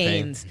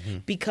campaigns,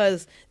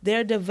 because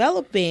they're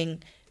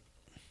developing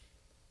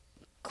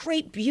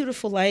great,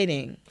 beautiful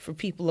lighting for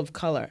people of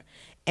color.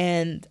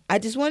 And I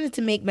just wanted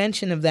to make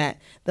mention of that.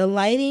 The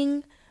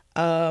lighting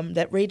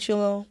that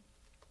Rachel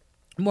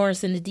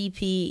Morrison, the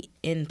DP,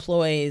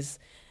 employs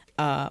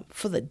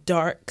for the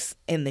darks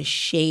and the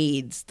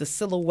shades, the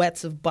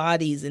silhouettes of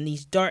bodies in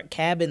these dark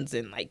cabins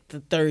in like the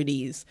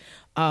 30s,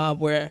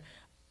 where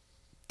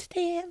did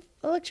they have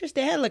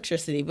electricity? They had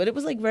electricity, but it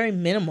was like very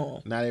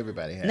minimal. Not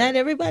everybody had it. Not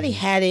everybody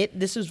had it.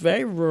 This was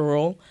very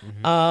rural.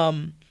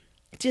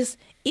 Just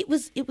it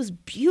was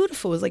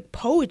beautiful. It was like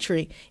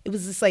poetry. It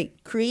was just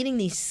like creating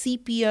these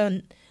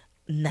sepia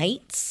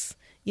nights.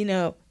 You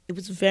know, it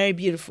was very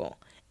beautiful.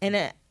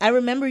 And I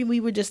remember we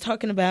were just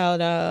talking about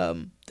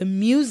the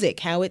music,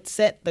 how it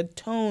set the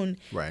tone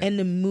and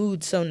the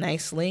mood so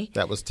nicely.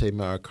 That was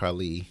Tamar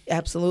Kali.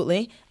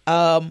 Absolutely.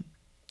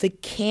 The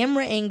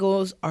camera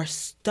angles are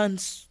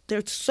stunts.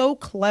 They're so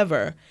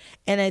clever.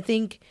 And I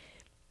think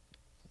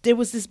there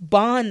was this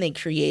bond they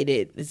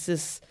created.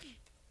 It's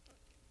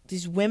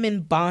these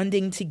women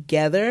bonding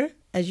together,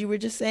 as you were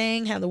just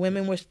saying, how the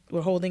women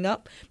were holding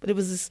up. But it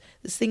was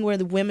this thing where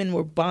the women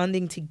were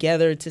bonding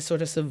together to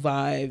sort of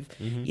survive,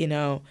 you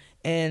know.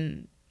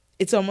 And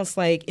it's almost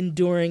like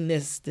enduring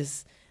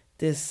this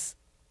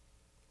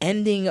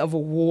ending of a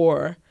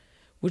war,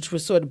 which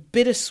was sort of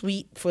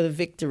bittersweet for the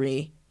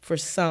victory for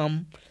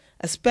some,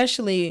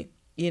 especially,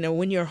 you know,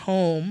 when your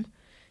home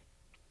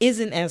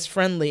isn't as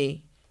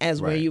friendly as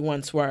where you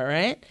once were,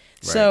 right?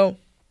 So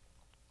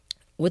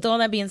with all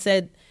that being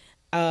said,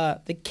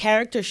 the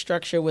character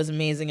structure was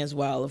amazing as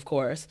well, of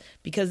course,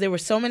 because there were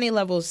so many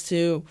levels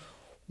to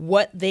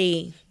what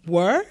they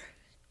were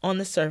on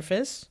the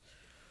surface,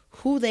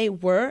 who they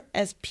were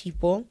as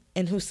people,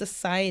 and who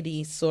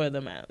society saw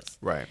them as.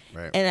 Right.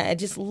 And I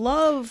just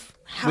love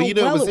how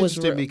well it was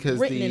written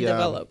and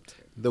developed.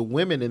 The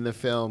women in the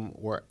film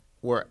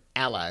were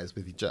allies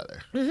with each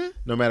other.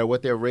 No matter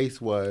what their race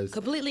was.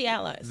 Completely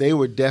allies. They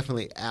were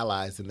definitely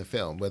allies in the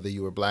film, whether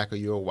you were black or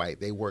you were white.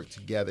 They worked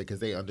together because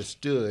they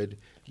understood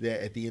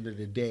that at the end of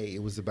the day,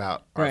 it was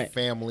about our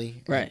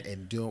family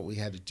and doing what we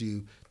had to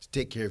do to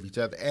take care of each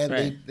other.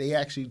 And they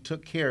actually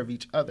took care of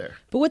each other.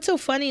 But what's so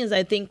funny is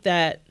I think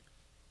that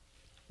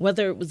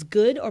whether it was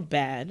good or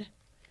bad,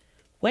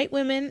 white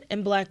women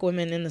and black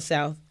women in the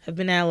South have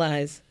been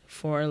allies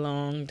for a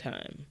long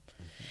time.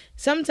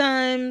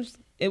 Sometimes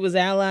it was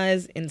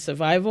allies in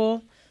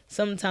survival.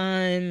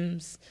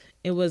 Sometimes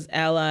it was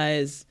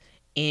allies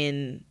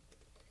in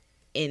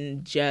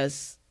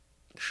just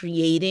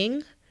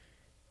creating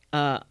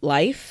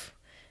life.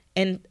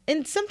 And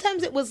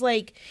sometimes it was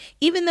like,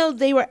 even though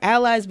they were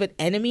allies but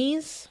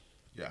enemies,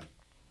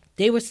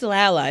 they were still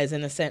allies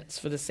in a sense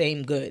for the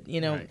same good, you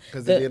know.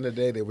 Because at the end of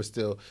the day, they were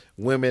still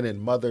women and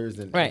mothers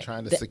and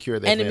trying to secure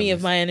their enemy families.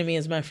 of my enemy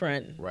is my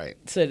friend.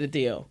 Sort of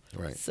deal.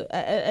 So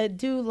I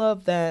do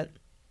love that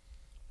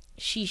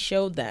she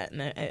showed that,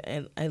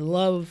 and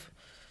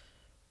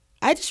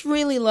I just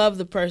really love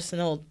the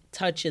personal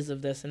touches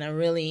of this, and I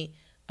really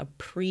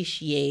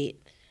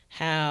appreciate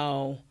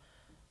how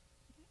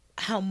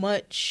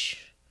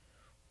much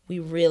we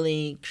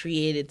really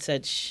created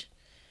such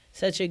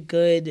a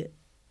good,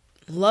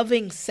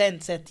 loving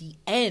sense at the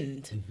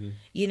end.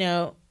 You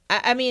know,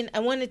 I mean, I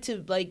wanted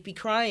to like be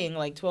crying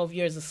like 12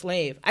 Years a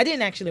Slave. I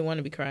didn't actually want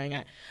to be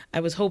crying. I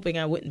was hoping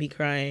I wouldn't be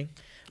crying,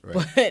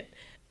 but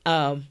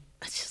I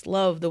just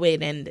love the way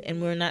it ended.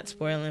 And we're not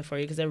spoiling it for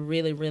you because I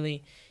really,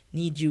 really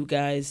need you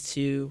guys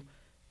to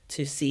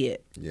see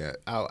it. Yeah,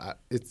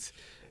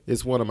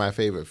 it's one of my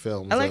favorite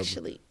films. I'll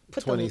actually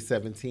put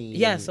 2017.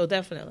 Yeah, so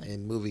definitely.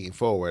 And moving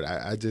forward,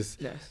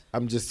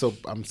 I'm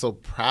so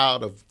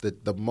proud of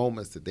the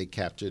moments that they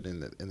captured in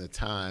the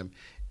time,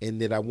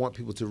 and that I want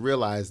people to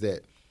realize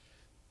that,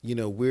 you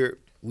know,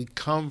 we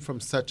come from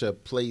such a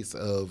place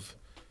of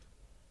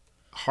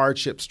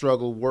hardship,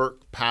 struggle,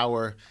 work,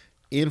 power,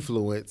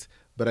 influence,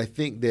 but I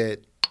think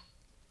that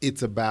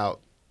it's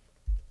about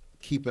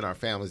keeping our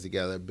families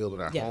together,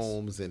 building our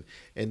homes, and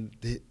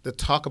the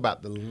talk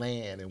about the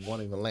land and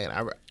wanting the land.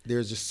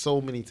 There's just so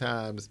many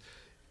times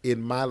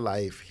in my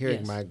life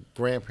hearing my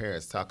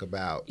grandparents talk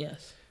about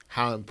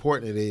how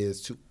important it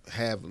is to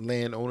have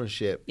land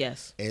ownership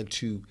and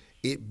to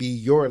it be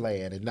your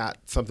land and not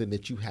something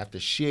that you have to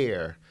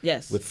share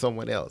with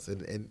someone else.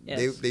 And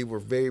they were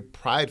very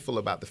prideful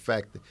about the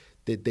fact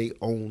that they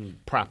own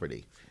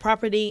property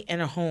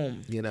and a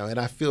home. You know, and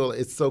I feel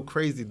it's so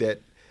crazy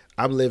that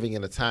I'm living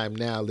in a time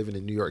now, living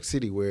in New York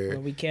City, where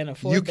we can't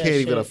afford you can't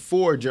even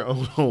afford your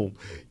own home.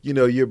 You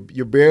know,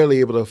 you're barely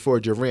able to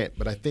afford your rent.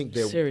 But I think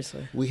that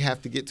seriously, we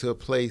have to get to a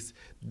place.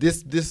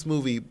 This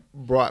movie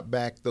brought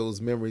back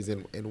those memories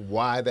and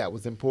why that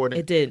was important.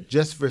 It did,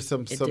 just for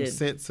some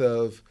sense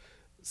of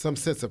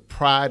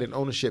pride and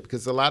ownership.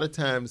 Because a lot of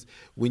times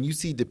when you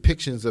see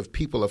depictions of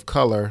people of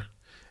color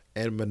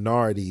and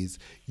minorities,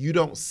 you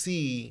don't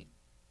see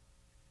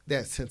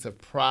that sense of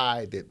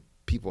pride that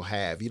people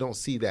have. You don't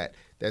see that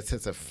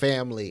sense of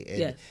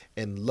family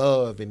and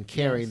love and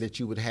caring that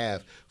you would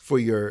have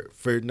for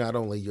not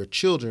only your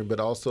children but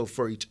also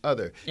for each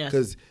other.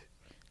 Because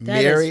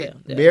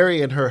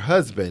Mary and her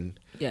husband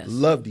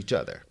loved each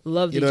other.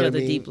 Loved each other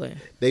deeply.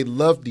 They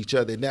loved each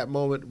other in that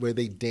moment where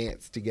they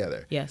danced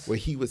together. Yes. Where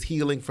he was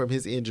healing from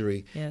his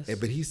injury. Yes.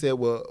 But he said,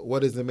 well,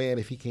 what is a man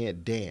if he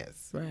can't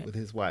dance with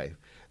his wife?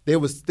 There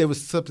was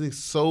something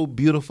so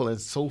beautiful and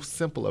so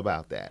simple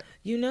about that.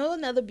 You know,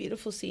 another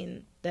beautiful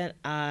scene that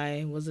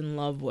I was in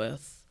love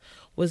with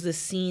was the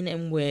scene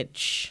in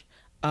which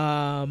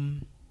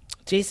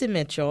Jason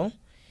Mitchell,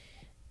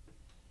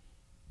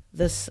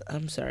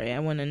 I'm sorry, I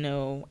want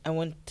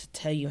to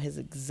tell you his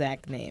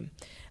exact name.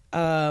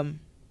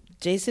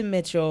 Jason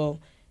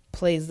Mitchell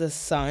plays the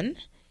son,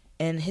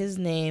 and his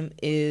name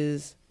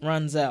is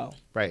Ronzel.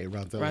 Right,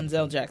 Ronzel.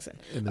 Ronzel Jackson.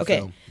 In the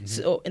film. Mm-hmm.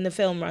 So in the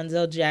film,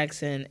 Ronzel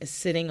Jackson is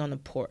sitting on the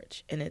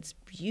porch, and it's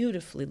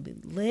beautifully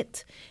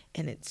lit,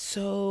 and it's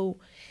so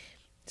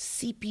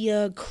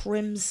sepia,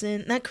 copper.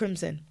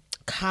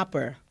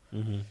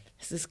 Mm-hmm.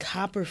 It's this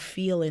copper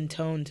feel and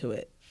tone to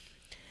it.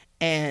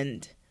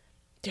 And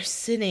they're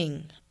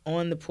sitting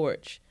on the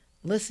porch,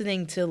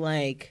 listening to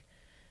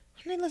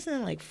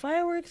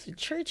fireworks or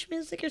church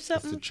music or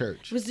something? It's the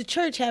church. It was the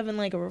church having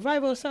like a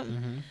revival or something.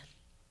 Mm-hmm.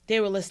 They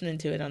were listening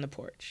to it on the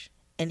porch.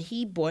 And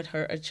he bought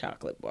her a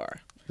chocolate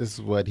bar. This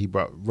is what he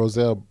brought.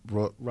 Ronzel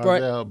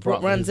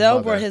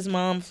brought his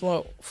mom,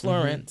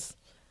 Florence,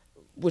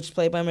 which is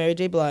played by Mary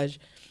J. Blige,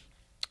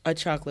 a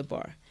chocolate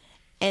bar.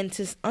 And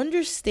to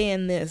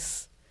understand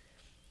this,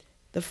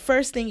 the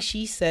first thing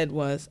she said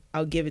was,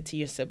 I'll give it to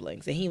your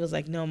siblings. And he was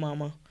like, no,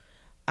 Mama,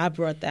 I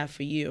brought that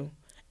for you,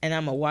 and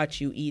I'm going to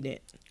watch you eat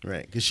it.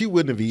 Right, because she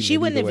wouldn't have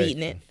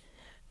eaten it.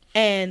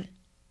 And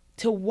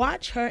to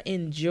watch her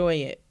enjoy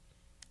it.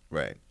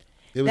 Right.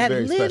 It was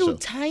very special. That little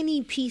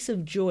tiny piece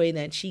of joy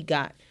that she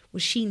got,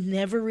 which she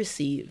never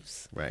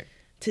receives. Right.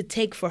 To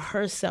take for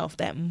herself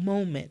that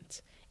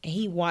moment. And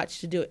he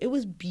watched her do it. It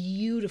was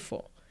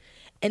beautiful.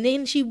 And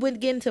then she would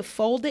get to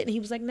fold it, and he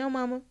was like, no,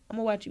 Mama, I'm going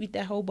to watch you eat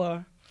that whole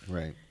bar.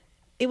 Right.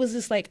 It was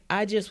just like,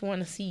 I just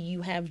want to see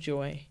you have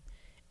joy,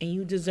 and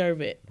you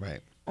deserve it. Right.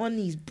 On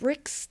these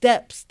brick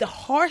steps, the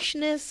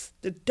harshness,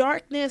 the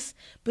darkness,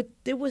 but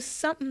there was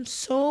something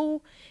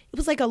it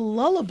was like a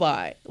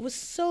lullaby. It was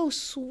so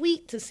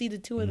sweet to see the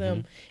two of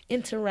them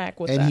interact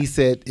with that. And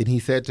he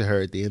said to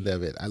her at the end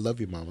of it, I love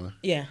you, Mama.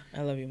 Yeah,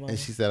 I love you, Mama. And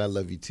she said, I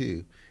love you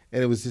too.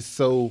 And it was just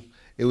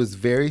it was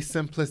very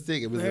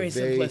simplistic. It was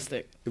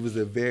simplistic. It was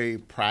a very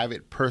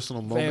private,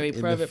 personal moment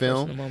in the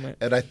film.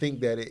 And I think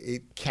that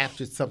it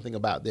captured something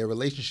about their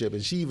relationship.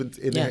 And she even,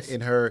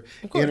 in her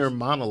inner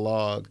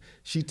monologue,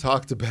 she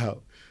talked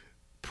about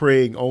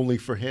praying only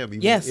for him.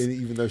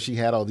 Even though she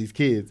had all these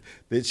kids,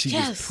 that she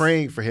was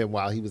praying for him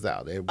while he was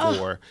out at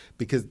war,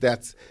 because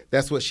that's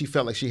what she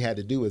felt like she had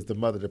to do as the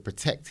mother, to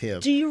protect him.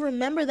 Do you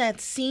remember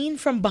that scene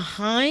from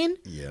behind?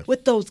 Yeah.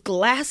 With those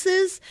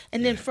glasses,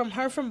 and then from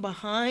her from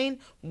behind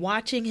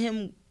watching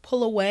him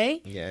pull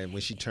away? Yeah, and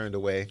when she turned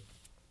away.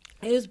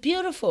 It was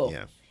beautiful.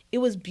 Yeah. It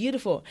was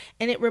beautiful.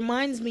 And it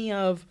reminds me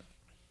of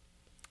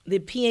the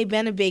P.A.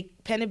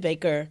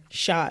 Pennebaker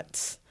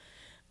shots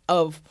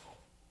of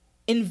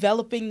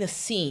enveloping the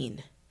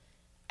scene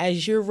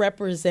as you're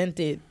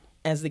represented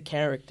as the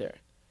character.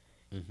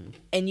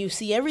 And you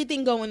see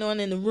everything going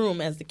on in the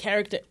room as the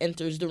character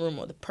enters the room,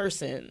 or the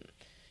person,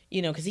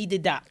 because he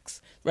did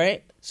docs,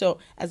 right? So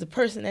as the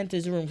person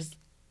enters the room,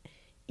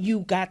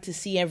 you got to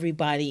see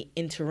everybody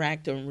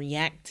interact and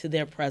react to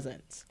their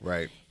presence.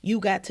 Right. You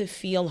got to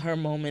feel her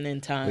moment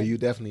in time. Well, you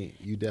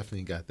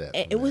definitely got that.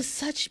 It was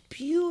such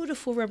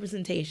beautiful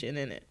representation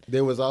in it.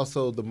 There was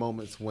also the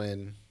moments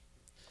when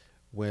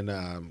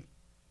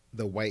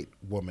the white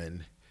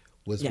woman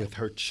was with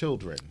her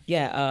children.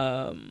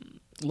 Yeah,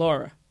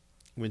 Laura.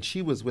 When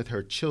she was with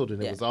her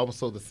children, it Yeah. was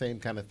also the same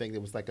kind of thing.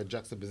 It was like a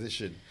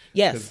juxtaposition.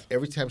 Yes. 'Cause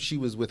every time she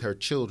was with her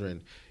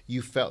children,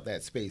 you felt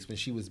that space. When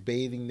she was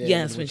bathing them,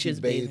 Yes, and when she was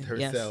bathed bathing,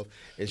 yes. herself,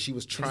 and she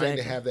was trying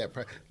to Exactly. have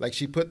that, like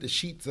she put the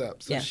sheets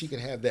up so Yes. she could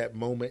have that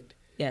moment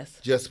Yes.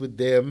 just with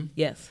them.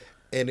 Yes.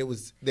 And it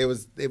was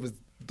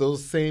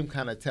those same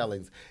kind of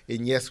tellings.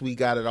 And yes, we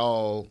got it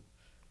all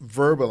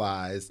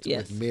verbalized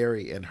Yes. with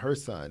Mary and her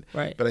son.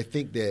 Right. But I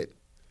think that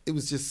it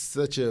was just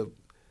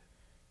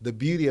the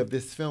beauty of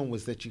this film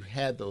was that you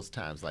had those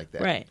times like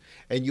that. Right.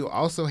 And you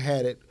also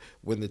had it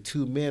when the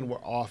two men were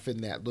off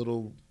in that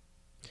little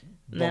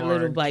That barn,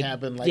 little, like,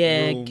 cabin-like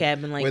room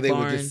cabin-like where they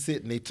barn. would just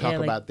sit and they talk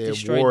like about their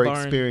destroyed war barn.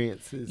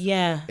 experiences.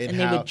 Yeah, and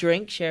they would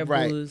drink, share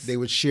booze. They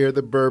would share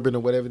the bourbon or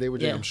whatever they were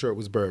drinking. Yeah. I'm sure it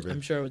was bourbon. I'm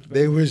sure it was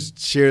They bourbon. would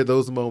share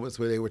those moments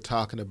where they were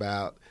talking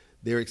about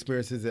their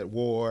experiences at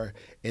war,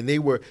 and they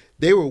were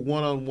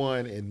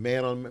one-on-one and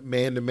man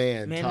to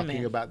man talking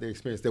man. about their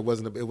experience. It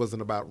wasn't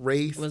about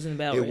race. It wasn't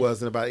about It race.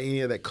 wasn't about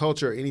any of that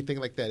culture or anything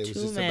like that. It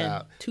was just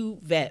about two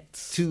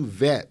vets. two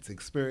vets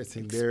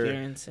experiencing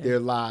Experiencing. their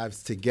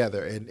lives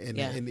together, and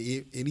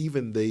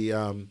even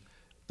the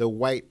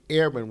white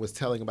airman was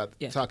talking about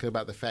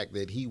the fact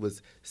that he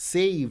was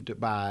saved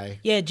by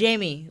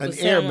Jamie an was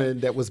saying- airman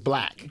that was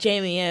black.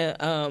 Jamie,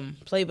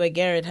 played by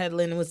Garrett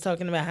Hedlund, was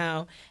talking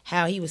about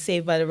how he was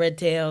saved by the Red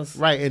Tails.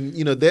 Right, and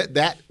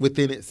that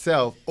within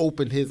itself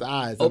opened his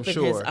eyes. I'm Opened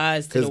sure his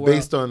eyes to the because world.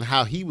 based on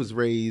how he was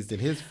raised and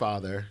his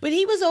father, But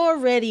he was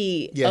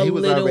already he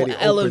was little already open to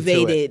it.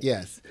 elevated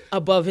Yes,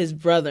 above his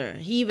brother.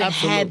 He even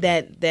Absolutely.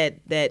 had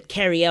that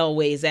Carrie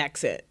Elways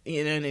accent.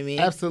 You know what I mean?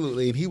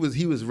 absolutely, and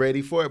he was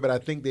ready for it. But I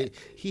think that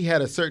he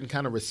had a certain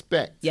kind of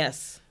respect.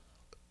 Yes.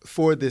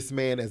 For this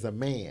man as a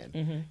man.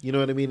 Mm-hmm. You know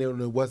what I mean?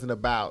 It wasn't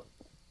about,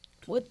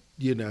 What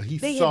he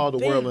they saw had the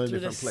been world in a through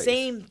different the place.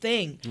 same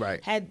thing.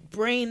 Right. Had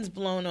brains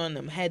blown on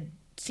them. Had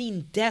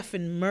seen death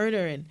and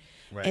murder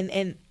Right.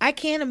 and I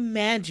can't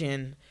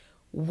imagine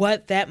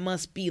what that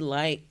must be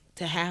like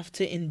to have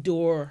to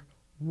endure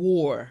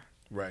war.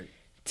 Right.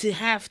 To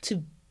have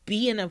to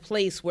be in a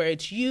place where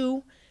it's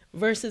you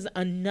versus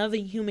another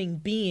human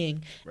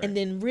being, Right. and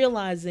then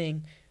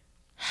realizing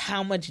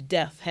how much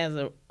death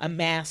has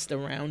amassed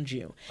around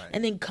you, Right.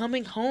 and then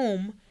coming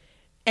home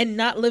and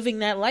not living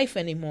that life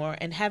anymore,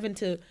 and having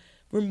to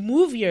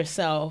remove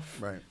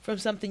yourself Right. from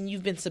something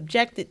you've been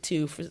subjected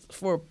to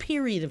for a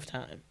period of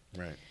time.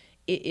 Right.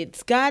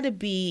 It's got to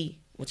be,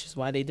 which is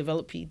why they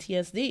develop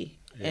PTSD,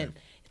 Yeah. and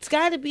it's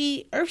got to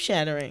be earth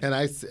shattering. And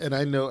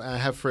I know I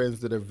have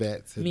friends that are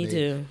vets. And Me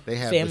too. They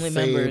have Family the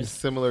same members.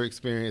 similar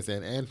experience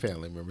and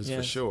family members for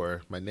Yes.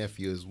 sure. My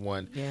nephew is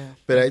one. Yeah,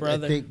 But my I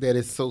brother. think that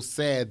it's so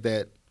sad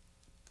that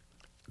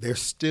they're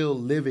still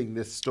living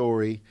this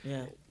story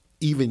Yeah.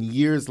 even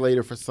years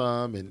later for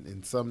some,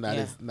 and some not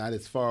Yeah. not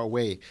as far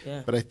away.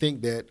 Yeah. But I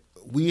think that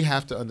we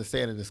have to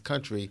understand in this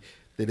country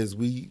that as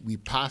we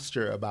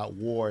posture about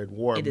war and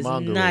war It is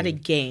mongering, not a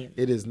game.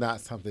 it is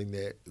not something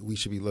that we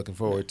should be looking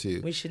forward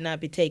to. We should not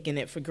be taking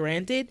it for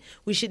granted.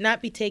 We should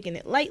not be taking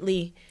it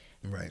lightly.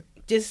 Right.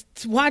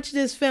 Just watch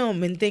this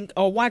film and think,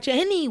 or watch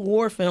any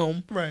war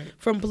film, Right.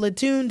 from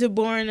Platoon to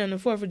Born on the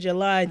 4th of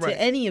July Right.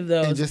 to any of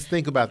those. And just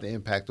think about the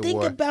impact of Think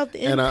war. about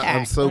the And I'm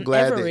impact so on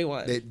glad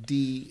everyone. that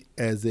Dee,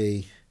 as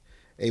a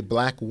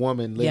black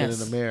woman living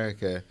Yes. in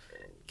America,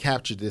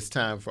 captured this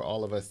time for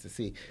all of us to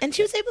see. And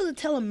she was able to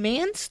tell a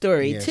man's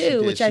story Yeah, she too,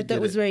 did. which She I did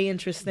thought was it very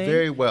interesting.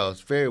 Very well.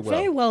 Very well.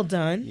 Very well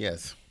done.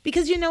 Yes.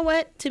 Because you know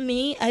what? To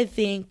me, I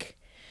think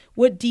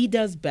what Dee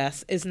does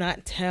best is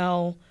not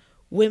tell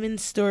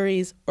women's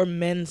stories or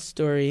men's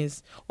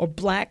stories or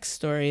black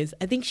stories.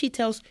 I think she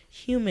tells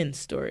human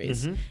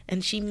stories. Mm-hmm.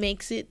 And she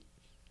makes it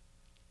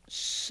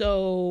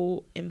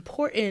so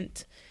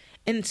important.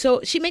 And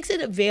so she makes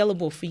it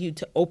available for you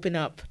to open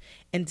up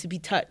and to be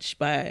touched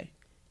by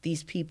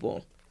these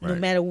people, no Right.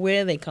 matter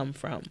where they come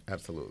from.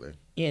 Absolutely.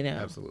 You know,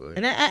 Absolutely.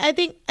 and I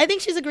think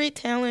she's a great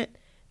talent.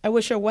 I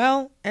wish her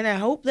well, and I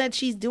hope that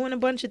she's doing a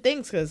bunch of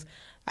things, because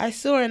I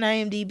saw in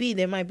IMDb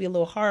there might be a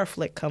little horror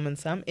flick coming,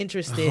 so I'm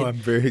interested. Oh, I'm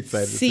very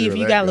excited to see if where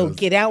you that got a little goes.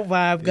 Get Out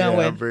vibe going.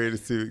 Yeah, I'm very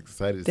excited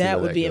to see that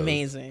where would be goes.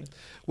 amazing.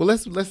 Well,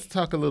 let's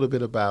talk a little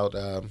bit about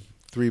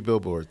 3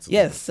 Billboards.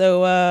 Yes,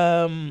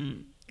 so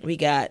we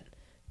got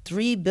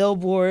 3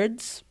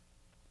 Billboards.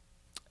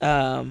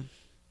 I'm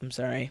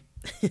sorry.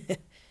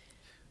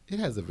 It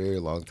has a very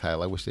long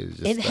title. I wish they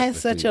just. It stuck has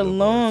with such 3 a Billboards.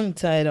 long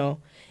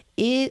title.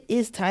 It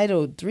is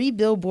titled 3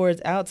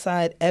 Billboards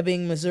Outside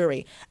Ebbing,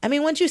 Missouri. I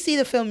mean, once you see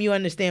the film, you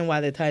understand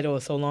why the title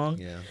is so long.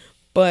 Yeah.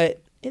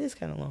 But it is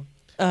kind of long.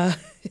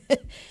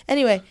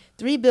 Anyway,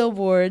 3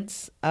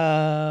 Billboards,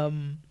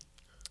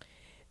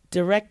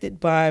 directed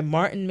by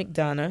Martin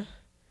McDonough,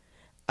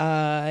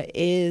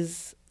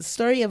 is the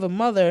story of a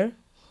mother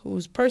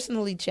who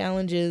personally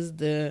challenges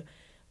the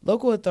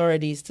local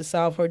authorities to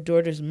solve her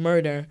daughter's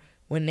murder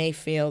when they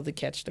fail to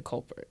catch the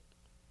culprit.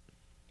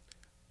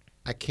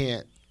 I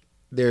can't.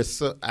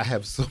 I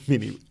have so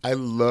many. I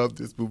love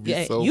this movie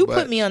so much. You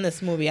put me on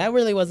this movie. I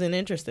really wasn't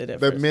interested at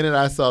first. The minute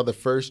I saw the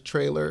first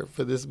trailer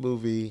for this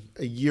movie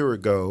a year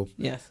ago,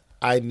 yes,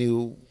 I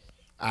knew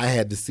I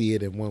had to see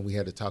it and when we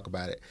had to talk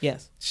about it.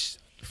 Yes.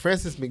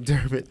 Frances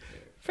McDermott.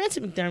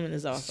 Frances McDermott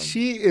is awesome.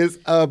 She is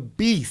a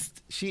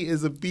beast. She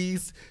is a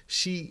beast.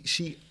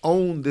 She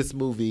owned this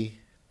movie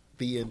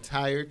the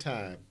entire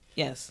time.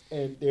 Yes.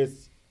 And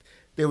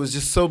there was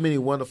just so many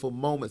wonderful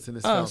moments in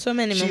this film. So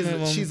many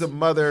moments. She's a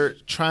mother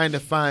trying to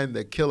find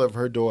the killer of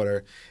her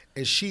daughter,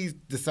 and she's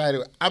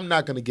decided, I'm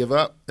not going to give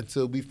up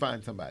until we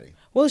find somebody.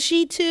 Well,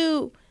 she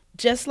too,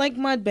 just like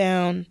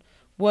Mudbound,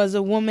 was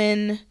a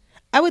woman.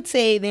 I would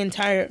say the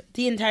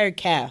entire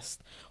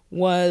cast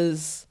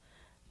was.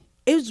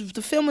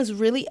 The film was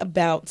really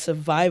about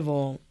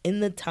survival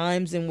in the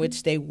times in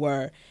which they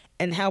were,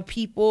 and how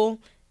people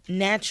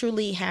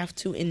naturally have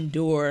to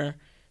endure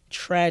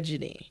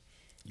tragedy.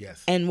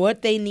 Yes. And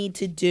what they need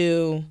to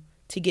do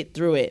to get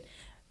through it.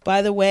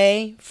 By the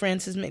way,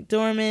 Frances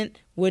McDormand,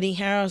 Woody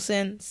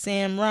Harrelson,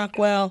 Sam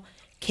Rockwell,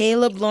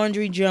 Caleb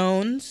Laundrie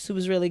Jones, who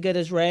was really good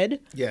as Red.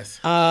 Yes.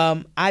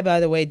 I,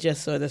 by the way,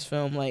 just saw this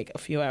film like a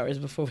few hours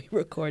before we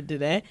record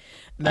today.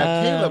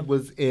 Now, Caleb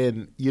was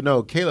in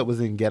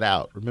Get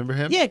Out. Remember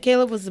him? Yeah,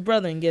 Caleb was the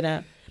brother in Get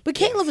Out. But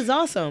Caleb is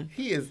awesome.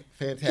 He is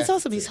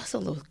fantastic. He's also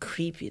a little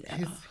creepy,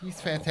 though. He's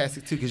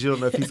fantastic, too, because you don't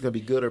know if he's going to be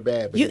good or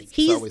bad, but it's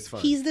always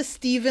fun. He's the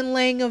Stephen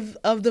Lang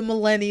of the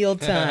millennial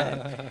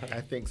time.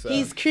 I think so.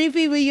 He's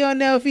creepy, but you don't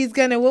know if he's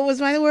going to, what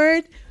was my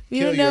word?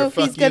 You Kill don't know you or if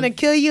he's fuck going to you.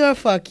 kill you or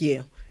fuck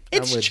you.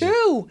 It's with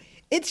true.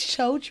 It's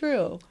so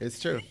true. It's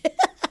true.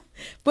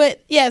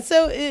 But, yeah,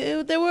 so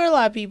there were a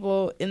lot of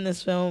people in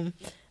this film.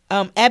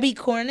 Abby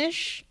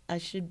Cornish,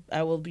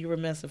 I will be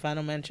remiss if I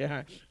don't mention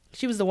her.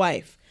 She was the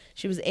wife.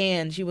 She was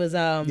Anne. She was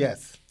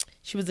Yes.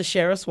 She was the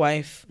sheriff's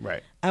wife.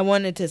 Right. I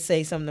wanted to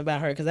say something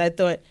about her because I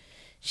thought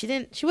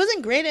she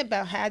wasn't great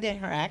about hiding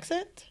her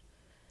accent.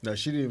 No,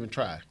 she didn't even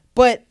try.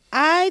 But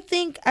I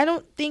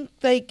don't think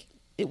like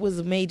it was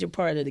a major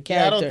part of the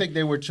character. Yeah, I don't think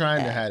they were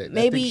trying to hide it.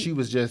 Maybe I think she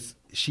was just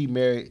he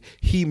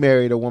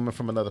married a woman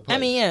from another place.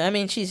 I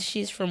mean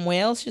she's from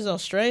Wales. She's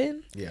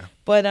Australian. Yeah.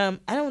 But I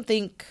don't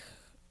think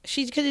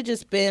she could have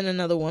just been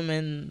another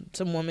woman,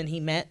 some woman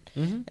he met,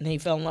 and he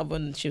fell in love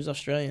with, and she was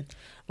Australian.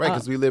 Right,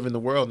 because we live in the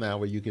world now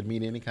where you can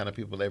meet any kind of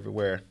people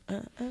everywhere.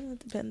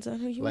 Depends on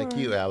who you like are.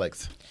 you,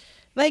 Alex.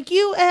 Like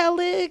you,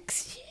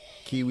 Alex.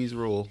 Kiwis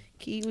rule.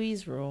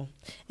 Kiwis rule.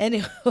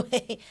 Anyway,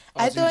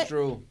 I Aussies thought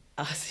drool.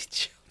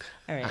 Aussie drool.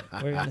 All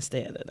right, we're gonna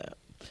stay out of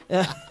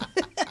that.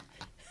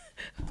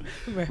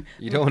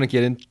 You don't want to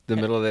get in the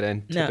middle of that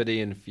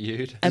Antipodean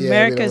feud.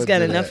 America's don't got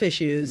do enough that.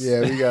 issues.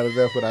 Yeah, we got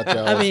enough without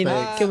y'all. I mean,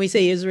 mistakes. can we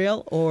say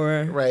Israel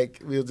or Right,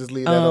 we'll just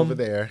leave that over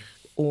there.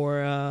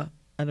 or I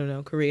don't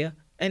know, Korea?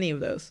 Any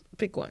of those.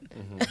 Pick one.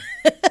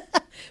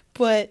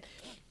 But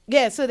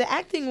yeah, so the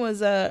acting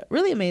was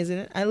really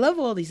amazing. I love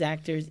all these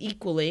actors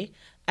equally.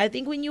 I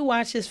think when you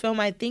watch this film,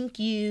 I think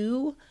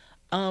you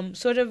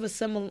sort of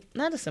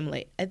not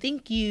assimilate. I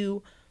think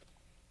you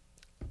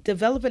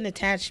develop an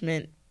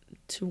attachment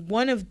to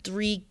one of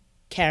 3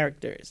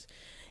 characters.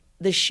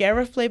 The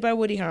sheriff played by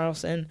Woody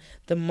Harrelson,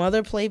 the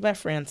mother played by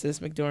Frances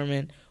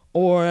McDormand,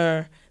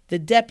 or the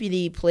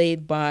deputy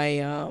played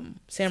by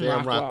Sam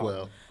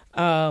Rockwell.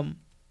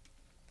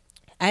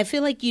 I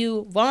feel like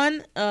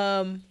Vaughn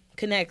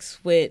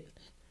connects with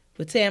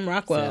Sam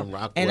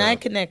Rockwell, and I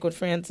connect with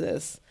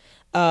Frances.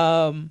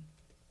 But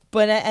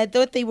I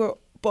thought they were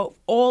both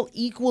all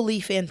equally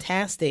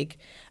fantastic.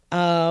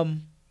 I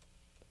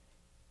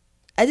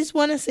just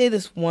want to say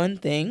this one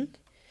thing.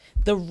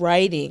 The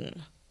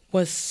writing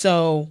was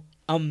so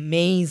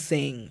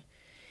amazing.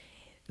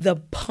 The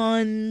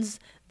puns,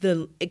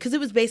 because it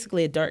was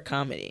basically a dark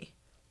comedy.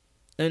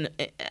 And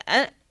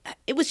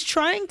it was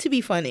trying to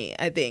be funny,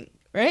 I think,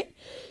 right?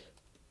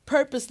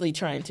 Purposely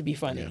trying to be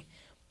funny. Yeah.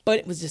 But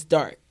it was just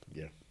dark.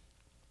 Yeah.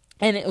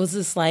 And it was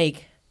just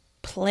like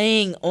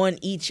playing on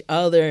each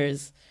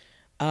other's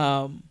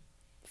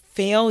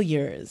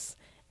failures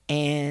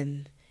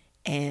and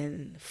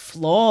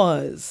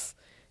flaws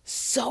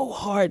so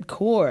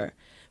hardcore.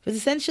 But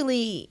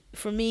essentially,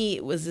 for me,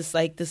 it was just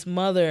like this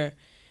mother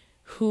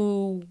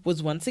who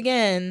was once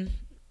again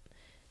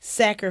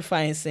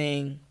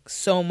sacrificing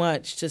so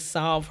much to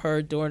solve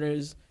her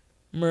daughter's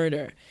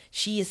murder.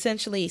 She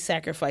essentially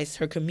sacrificed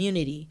her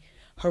community,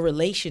 her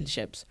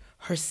relationships,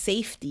 her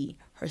safety,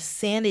 her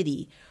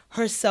sanity,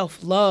 her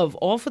self-love,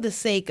 all for the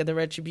sake of the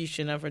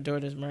retribution of her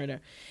daughter's murder.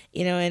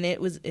 And it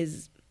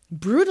is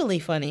brutally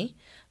funny,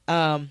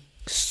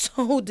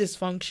 so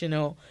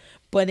dysfunctional,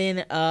 but in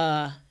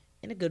a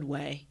good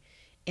way.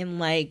 In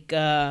like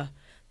that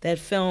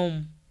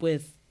film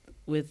with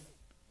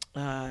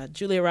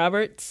Julia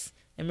Roberts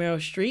and Meryl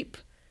Streep.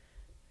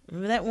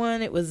 Remember that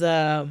one? It was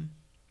it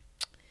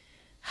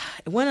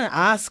won an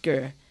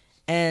Oscar,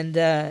 and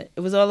it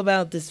was all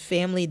about this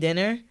family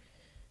dinner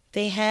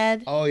they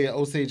had. Oh yeah,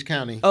 Osage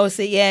County. Oh,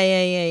 so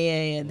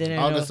yeah. Dinner in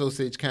August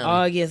Osage County.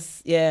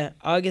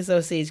 August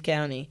Osage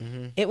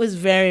County. It was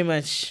very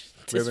much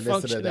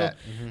Reminiscent of that.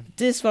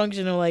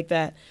 dysfunctional like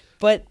that.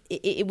 But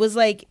it was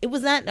like, it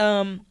was not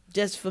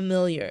just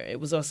familiar.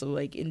 It was also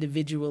like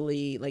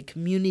individually, like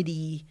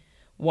community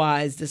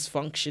wise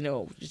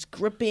dysfunctional, just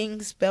gripping,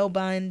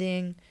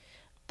 spellbinding.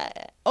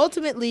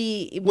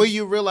 Ultimately, Well,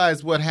 you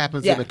realize what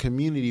happens in a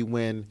community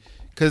when,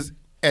 because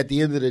at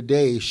the end of the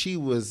day, she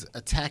was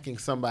attacking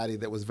somebody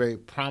that was very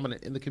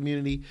prominent in the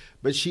community,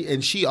 but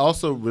she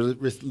also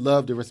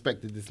loved and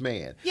respected this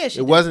man. Yeah, she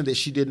it did. wasn't that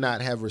she did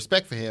not have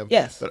respect for him.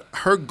 Yes. But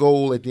her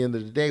goal at the end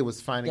of the day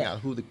was finding out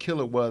who the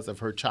killer was of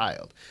her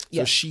child. So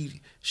Yes.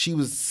 she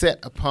was set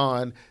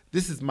upon,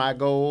 this is my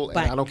goal, and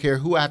I don't care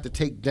who I have to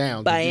take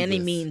down by to do any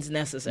this. means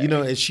necessary. You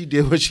know, and she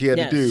did what she had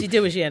to do. She did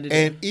what she had to do.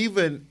 And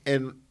even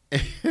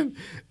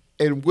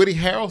and Woody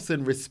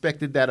Harrelson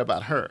respected that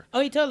about her. Oh,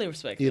 he totally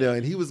respected You it. know,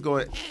 and he was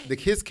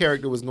his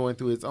character was going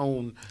through his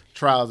own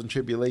trials and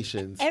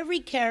tribulations. Every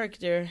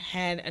character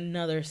had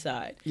another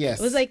side. Yes.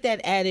 It was like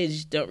that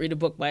adage, don't read a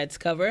book by its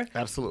cover.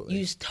 Absolutely.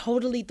 You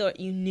totally thought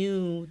you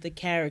knew the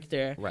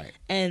character. Right.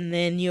 And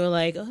then you're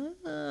like,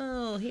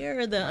 oh, here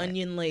are the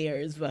onion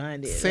layers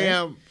behind it.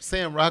 right?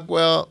 Sam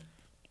Rockwell,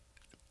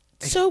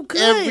 So good.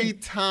 every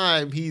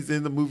time he's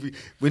in the movie,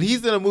 when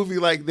he's in a movie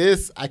like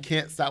this, I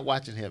can't stop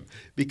watching him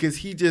because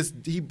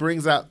he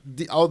brings out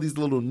all these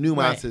little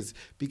nuances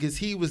because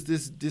he was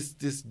this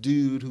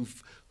dude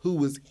who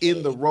was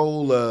in the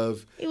role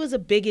of He was a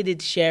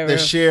bigoted sheriff. the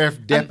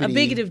sheriff deputy. A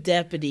bigoted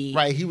deputy.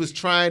 Right, he was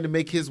trying to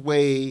make his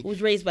way. Who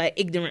was raised by an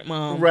ignorant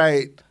mom.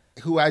 Right,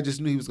 who I just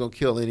knew he was going to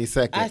kill any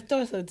second. I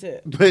thought so too.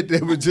 But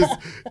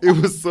it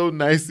was so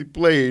nicely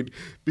played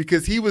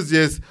because he was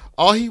just,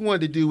 all he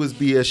wanted to do was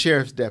be a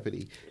sheriff's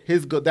deputy.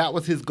 That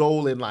was his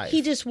goal in life.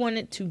 He just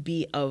wanted to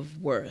be of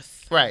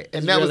worth. Right,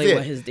 and That's that really was it.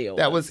 what his deal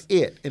that was. was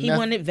it. And He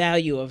wanted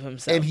value of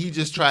himself. and he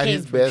just tried came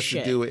his from best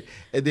shit. to do it.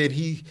 And then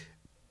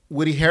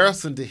Woody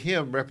Harrelson to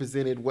him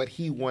represented what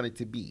he wanted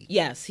to be.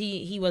 Yes,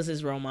 he was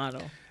his role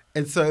model.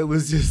 And so it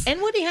was just,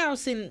 And Woody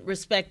Harrelson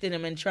respected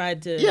him and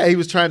tried to. yeah, he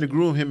was trying to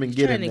groom him and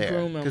get trying him to there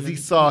groom him because he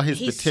and saw his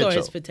he potential. saw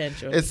his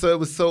potential. And so it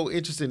was so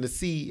interesting to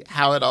see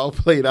how it all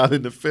played out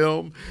in the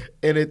film.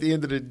 And at the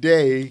end of the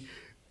day,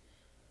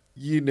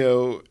 you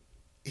know,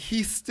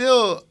 he's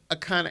still a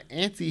kind of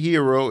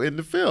anti-hero in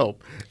the film.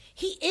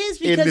 He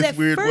is, in because this at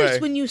weird first way.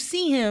 when you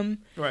see him,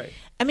 Right.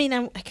 I mean,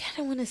 I kind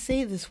of want to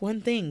say this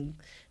one thing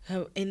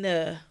in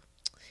the.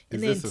 Is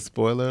this a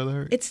spoiler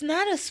alert? It's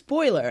not a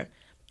spoiler,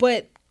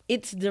 but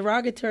it's a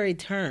derogatory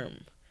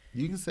term.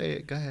 You can say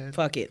it. Go ahead.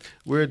 Fuck it.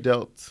 We're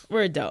adults.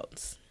 We're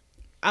adults.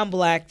 I'm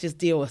black. Just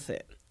deal with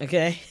it.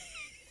 Okay?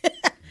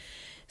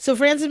 So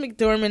Frances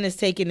McDormand is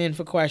taken in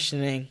for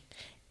questioning,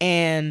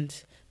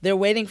 and they're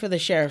waiting for the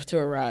sheriff to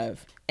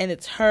arrive. And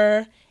it's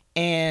her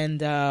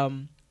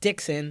and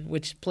Dixon,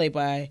 which is played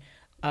by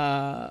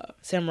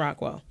Sam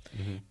Rockwell.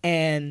 Mm-hmm.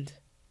 And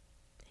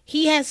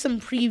he has some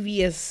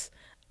previous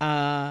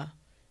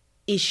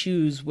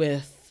issues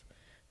with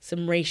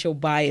some racial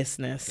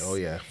biasness. Oh,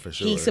 yeah, for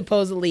sure. He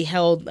supposedly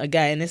held a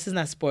guy, and this is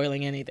not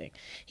spoiling anything.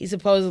 He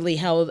supposedly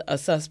held a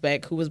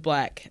suspect who was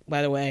black,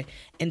 by the way,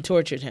 and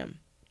tortured him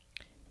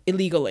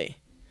illegally.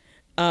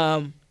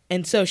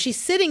 And so she's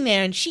sitting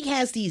there, and she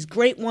has these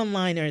great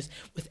one-liners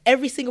with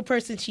every single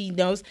person she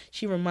knows.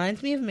 She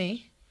reminds me of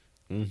me.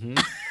 Mm-hmm.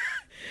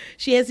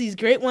 She has these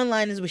great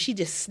one-liners where she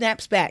just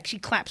snaps back. She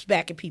claps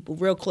back at people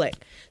real quick.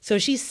 So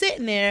she's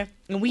sitting there,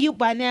 and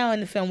by now in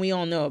the film, we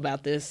all know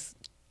about this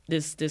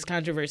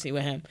controversy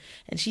with him.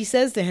 And she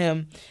says to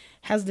him,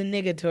 "How's the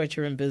nigga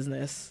torturing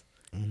business?"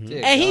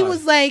 Dear And he God.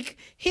 was like,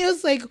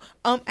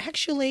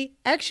 actually,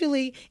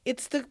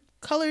 it's the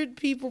colored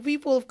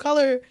people of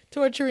color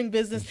torturing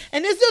business,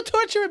 and there's no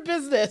torturing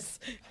business.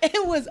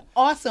 It was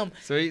awesome.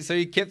 So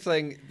he kept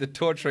saying the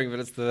torturing, but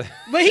it's the.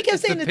 But he kept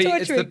it's saying the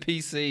torturing. It's the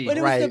PC. But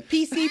it Right. was the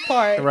PC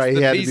part Right, he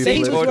The had to be PC that he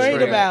was political. worried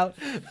torturing. about.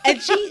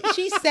 And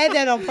she said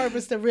that on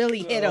purpose to really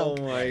hit him. Oh,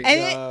 my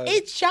and God.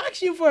 it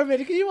shocks you for a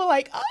minute because you were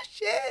like, oh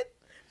shit,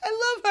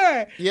 I love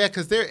her. Yeah,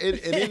 because they're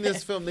in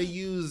this film they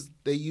use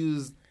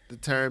the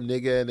term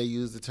nigga and they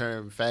use the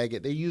term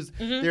faggot. They use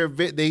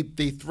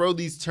they throw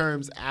these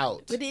terms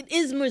out, But it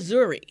is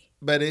Missouri.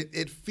 but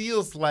it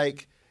feels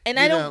like, And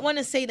you I know, don't want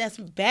to say that's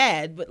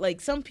bad, but like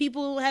some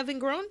people haven't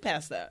grown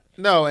past that.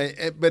 no,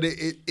 but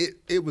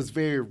it was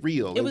very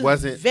real. It was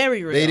wasn't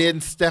very real. They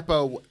didn't step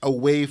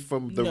away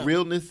from the No.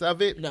 realness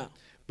of it. No.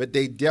 But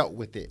they dealt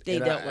with it. They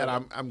dealt with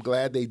it. I'm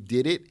glad they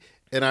did it.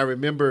 And I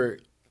remember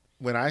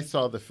when I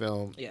saw the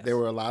film, Yes. there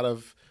were a lot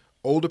of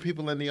older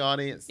people in the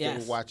audience that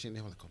Yes. were watching.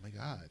 They were like, "Oh my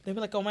god!" They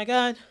were like, oh my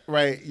God.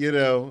 Right, you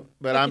know.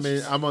 But Look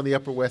at I'm on the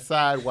Upper West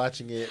Side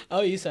watching it,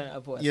 Oh, you said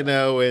Upper West you Side.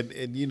 know,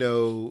 and you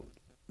know,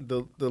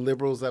 the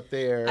liberals up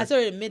there. I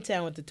started in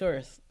Midtown with the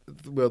tourists.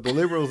 Well, the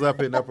liberals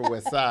up in Upper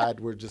West Side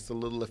were just a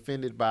little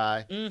offended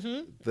by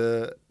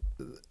the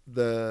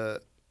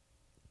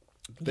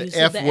Use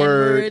of F the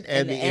word N-word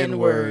and the N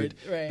word.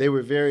 Right. They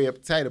were very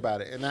uptight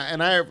about it,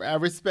 and I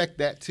respect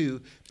that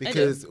too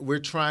because we're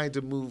trying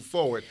to move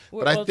forward.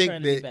 But I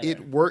think that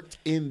it worked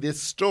in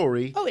this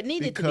story. Oh, it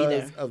needed to be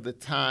there because of the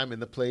time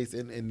and the place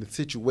and the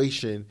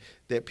situation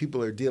that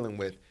people are dealing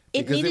with.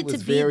 It because needed it was to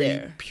be very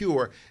there.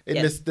 pure, and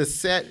the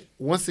set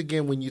once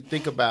again when you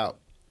think about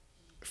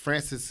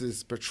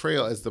Frances's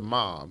portrayal as the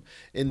mom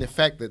and the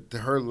fact that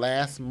her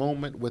last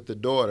moment with the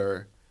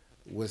daughter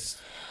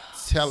was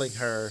telling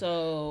her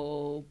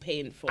so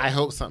painful. I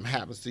hope something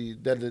happens to you.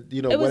 That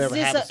whatever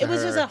happens to her. It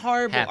was just a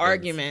horrible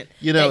argument.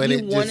 That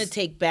you want to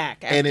take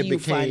back after you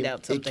find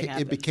out something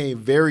happened. It became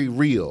very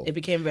real. It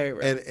became very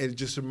real, and it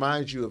just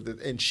reminds you of the.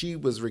 And she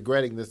was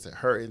regretting this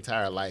her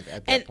entire life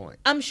at that point.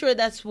 I'm sure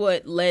that's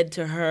what led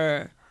to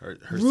her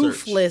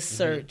ruthless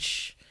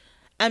search.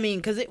 I mean,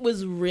 because it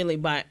was really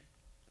by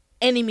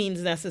any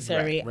means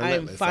necessary. Right. I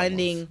am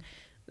finding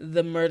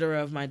the murderer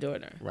of my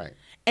daughter. Right.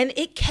 And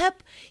it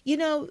kept,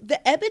 the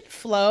ebb and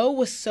flow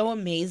was so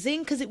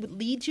amazing because it would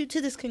lead you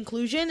to this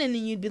conclusion and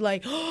then you'd be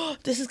like, oh,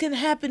 this is going to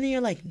happen. And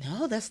you're like,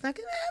 no, that's not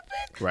going to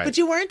happen. Right. But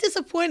you weren't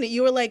disappointed.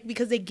 You were like,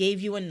 because they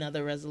gave you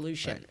another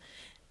resolution. Right.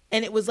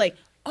 And it was like,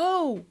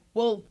 oh,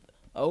 well,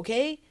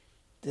 okay,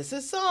 this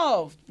is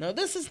solved. No,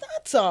 this is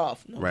not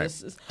solved. No, right.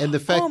 This is, and the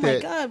fact oh my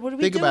that, God, what are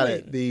we think doing? about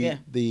it,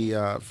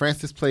 the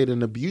Frances played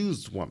an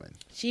abused woman.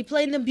 She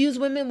played an abused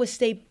woman, which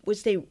they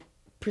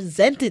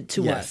presented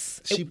to us.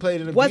 She played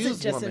an abused woman.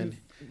 Wasn't just in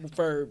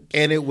verbs.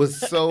 And it was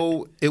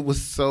so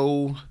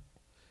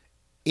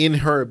in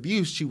her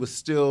abuse, she was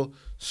still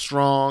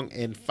strong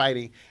and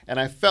fighting. And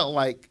I felt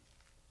like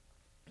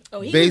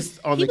based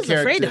on the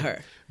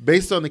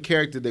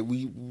character that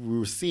we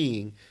were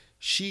seeing,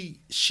 she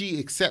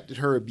accepted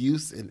her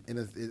abuse, and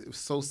it was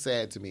so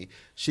sad to me.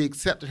 She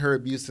accepted her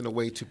abuse in a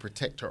way to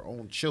protect her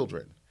own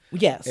children.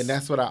 Yes. And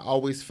that's what I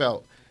always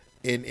felt.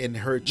 In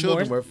her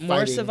children were fighting.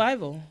 More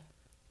survival.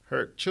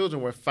 Her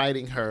children were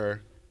fighting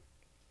her.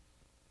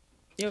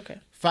 You okay?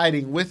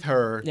 Fighting with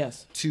her.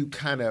 Yes. To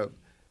kind of,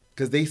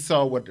 because they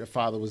saw what their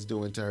father was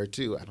doing to her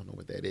too. I don't know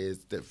what that is.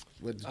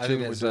 What the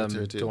children were doing to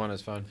her too.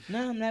 Tawanna's phone.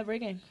 No, I'm not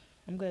ringing.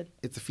 I'm good.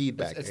 It's a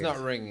feedback. It's not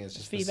ringing. It's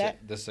just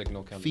feedback. The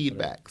signal coming.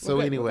 Feedback. Through. So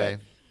anyway,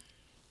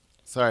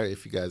 sorry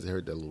if you guys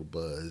heard that little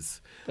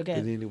buzz. Okay.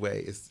 But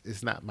anyway,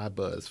 it's not my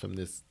buzz from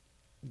this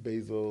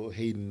Basil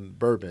Hayden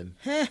bourbon.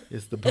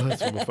 It's the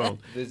buzz from the phone.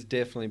 There's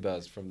definitely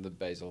buzz from the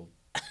Basil.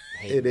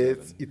 It is.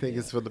 Bourbon. You think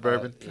it's for the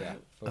bourbon? Yeah.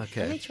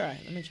 Okay. Let me try.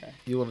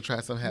 You want to try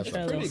some? Have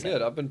some. It's pretty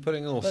good. I've been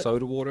putting a little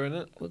soda water in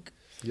it.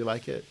 You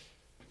like it?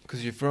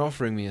 Because you're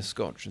offering me a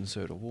scotch and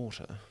soda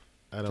water.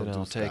 I don't. Then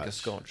I'll take a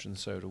scotch and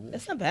soda water.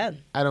 That's not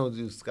bad. I don't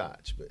do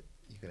scotch, but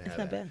you can have it. It's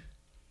not bad.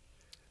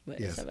 But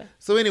yes. It's not bad.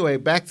 So anyway,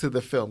 back to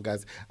the film,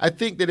 guys. I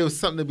think that there was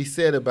something to be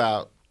said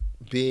about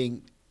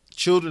being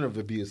children of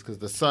abuse, because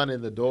the son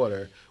and the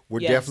daughter were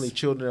definitely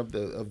children of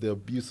the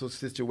abusive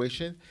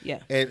situation. Yeah.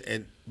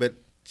 But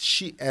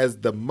she, as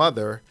the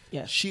mother,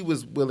 yes, she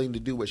was willing to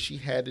do what she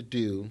had to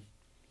do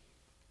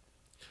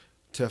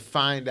to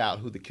find out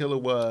who the killer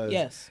was.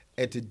 Yes.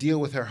 And to deal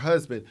with her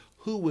husband,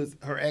 who was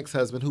her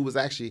ex-husband, who was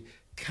actually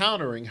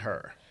countering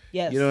her.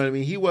 Yes. You know what I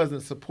mean? He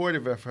wasn't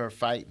supportive of her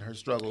fight and her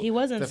struggle. He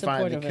wasn't to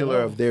find the supportive killer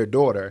at all. of their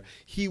daughter.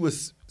 He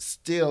was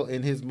still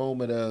in his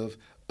moment of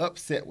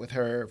upset with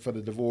her for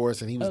the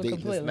divorce, and he was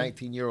dating this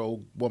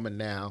 19-year-old woman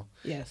now.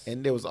 Yes.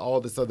 And there was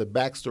all this other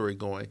backstory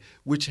going,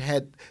 which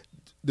had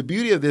the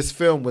beauty of this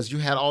film was you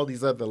had all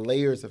these other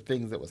layers of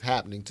things that was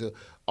happening to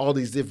all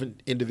these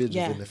different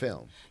individuals in the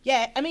film.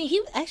 Yeah, I mean,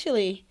 he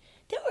actually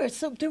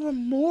there were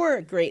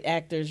more great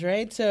actors,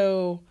 right?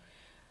 So,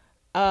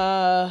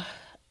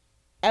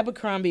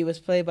 Abercrombie was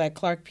played by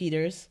Clark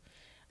Peters,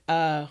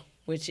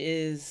 which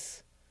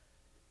is,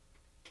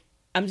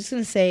 I'm just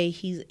gonna say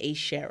he's a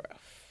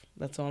sheriff.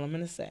 That's all I'm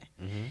gonna say,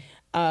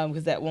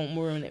 because that won't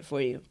ruin it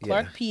for you.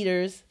 Clark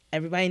Peters,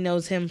 everybody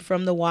knows him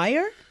from The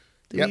Wire.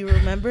 Do you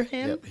remember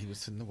him? Yep, he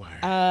was in The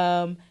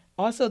Wire.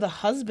 Also, the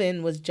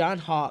husband was John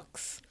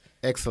Hawkes.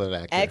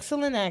 Excellent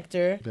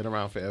actor. Been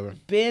around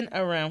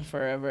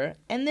forever.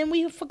 And then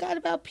we forgot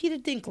about Peter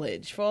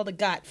Dinklage for all the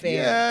GOT fans.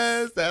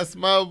 Yes, that's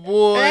my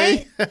boy.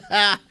 Right?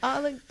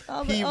 all the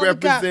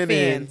GOT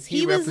fans.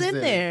 He was in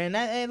there, and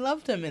I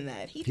loved him in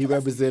that. He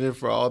represented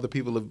for all the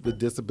people with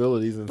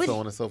disabilities and so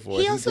on and so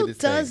forth. He also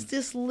does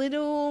this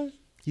little...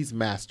 He's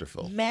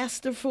masterful.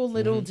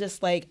 Little,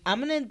 just like,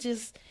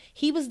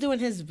 he was doing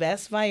his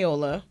best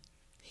Viola.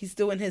 He's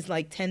doing his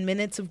 10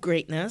 minutes of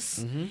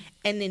greatness.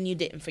 And then you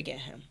didn't forget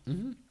him.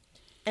 And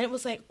it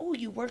was like, oh,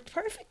 you worked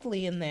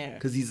perfectly in there.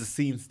 Because he's a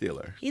scene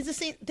stealer.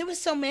 There were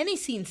so many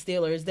scene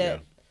stealers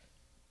that,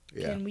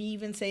 can we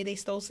even say they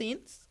stole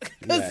scenes?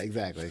 Yeah,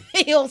 exactly.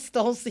 They all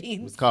stole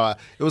scenes.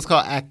 It was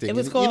called acting. It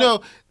was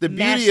called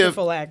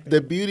masterful acting.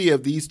 The beauty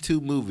of these two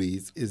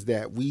movies is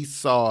that we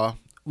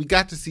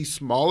got to see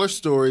smaller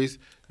stories,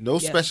 no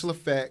special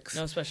effects.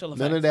 No special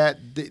effects. None of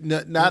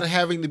that. Not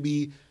having to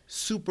be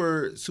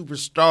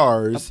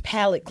superstars, A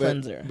palate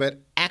cleanser.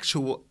 but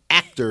actual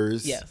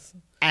actors Yes.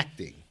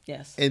 acting.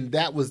 Yes. And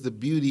that was the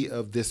beauty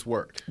of this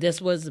work. This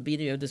was the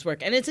beauty of this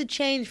work. And it's a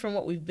change from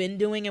what we've been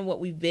doing and what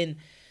we've been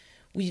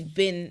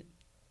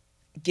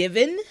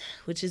given,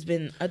 which has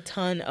been a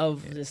ton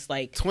of this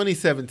like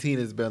 2017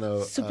 has been a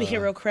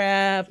superhero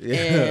crap yeah.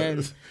 and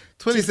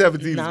 2017 has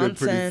been nonsense.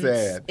 pretty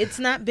sad. It's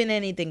not been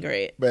anything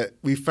great. But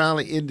we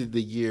finally ended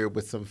the year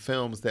with some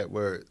films that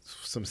were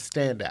some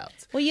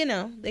standouts. Well, you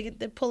know, they're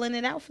pulling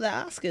it out for the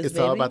Oscars. It's baby.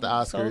 all about the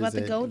Oscars It's all about the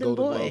and Golden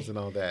Boy. Globes and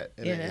all that.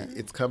 And Yeah.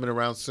 it's coming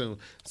around soon.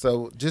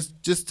 So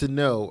just to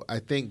know, I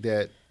think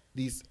that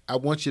I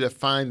want you to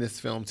find this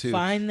film too.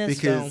 Find this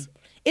because film.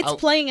 It's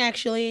playing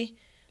actually.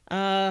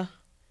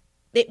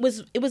 It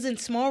was in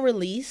small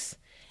release,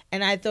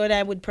 and I thought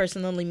I would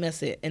personally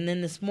miss it. And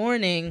then this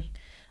morning,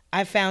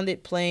 I found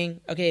it playing.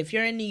 Okay, if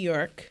you're in New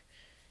York,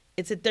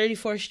 it's at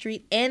 34th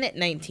Street and at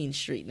 19th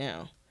Street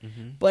now.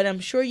 Mm-hmm. But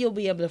I'm sure you'll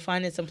be able to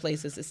find it some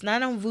places. It's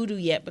not on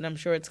Vudu yet, but I'm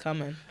sure it's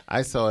coming.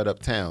 I saw it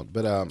uptown,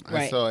 but I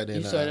Right. saw it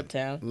in You saw it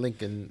uptown.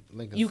 Lincoln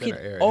You Center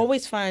can area.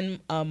 always find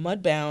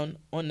Mudbound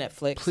on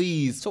Netflix.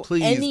 Please so go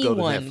to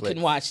anyone Netflix.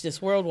 can watch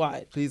this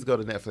worldwide. Please go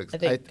to Netflix. I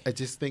think- I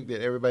just think that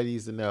everybody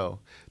needs to know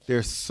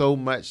there's so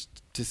much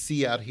to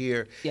see out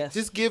here. Yes.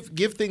 Just give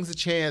things a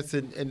chance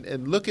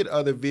and look at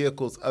other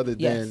vehicles other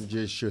than Yes.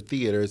 just your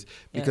theaters,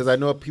 because Yes. I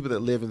know people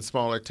that live in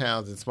smaller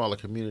towns and smaller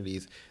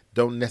communities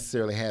don't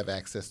necessarily have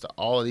access to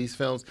all of these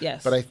films.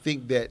 Yes. But I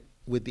think that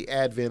with the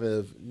advent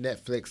of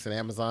Netflix and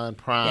Amazon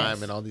Prime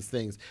Yes. and all these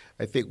things,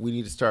 I think we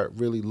need to start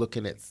really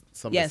looking at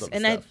some Yes, of the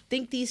and stuff. I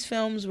think these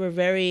films were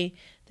very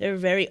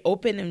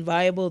open and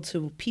viable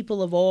to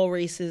people of all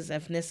races,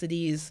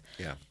 ethnicities,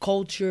 Yeah.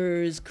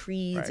 cultures,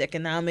 creeds, Right.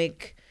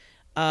 economic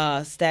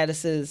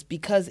statuses,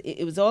 because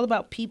it was all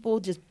about people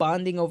just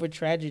bonding over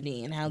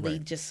tragedy and how they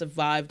Right. just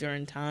survived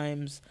during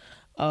times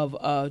of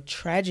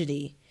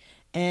tragedy.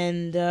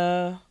 And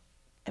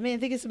I mean, I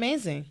think it's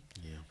amazing.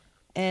 Yeah.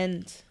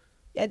 And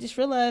I just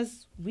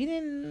realized we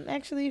didn't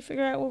actually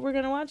figure out what we're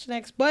going to watch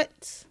next,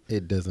 but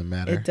It doesn't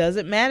matter. it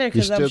doesn't matter You're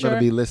because still I'm sure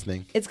going to be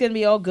listening. it's going to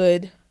be all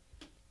good,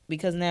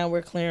 because now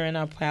we're clearing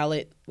our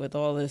palate with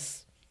all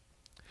this.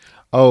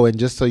 Oh, and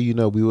just so you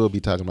know, we will be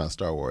talking about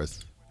Star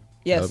Wars.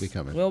 Yes, That'll be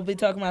coming. we'll be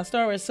talking about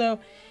Star Wars. So,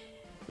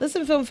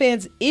 listen, film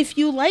fans, if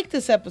you like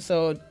this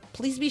episode,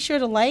 please be sure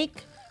to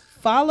like,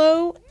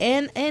 follow,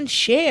 and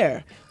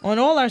share on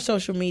all our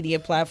social media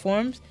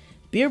platforms.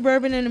 Beer,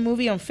 Bourbon, and a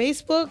Movie on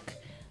Facebook,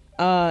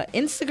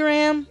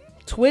 Instagram,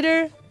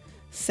 Twitter,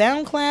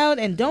 SoundCloud,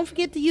 and don't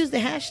forget to use the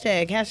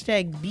hashtag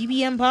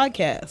BBM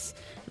Podcast.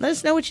 Let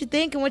us know what you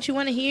think and what you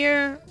want to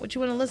hear, what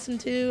you want to listen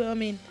to. I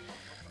mean,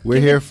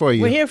 We're here for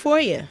you. we're here for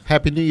you.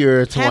 Happy New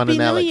Year to Juan Happy and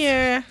New Alex.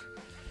 Year,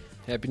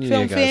 Happy New film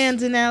Year, guys.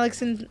 fans and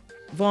Alex and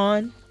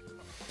Vaughn.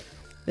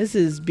 This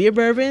is Beer,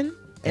 Bourbon,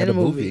 and a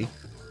Movie.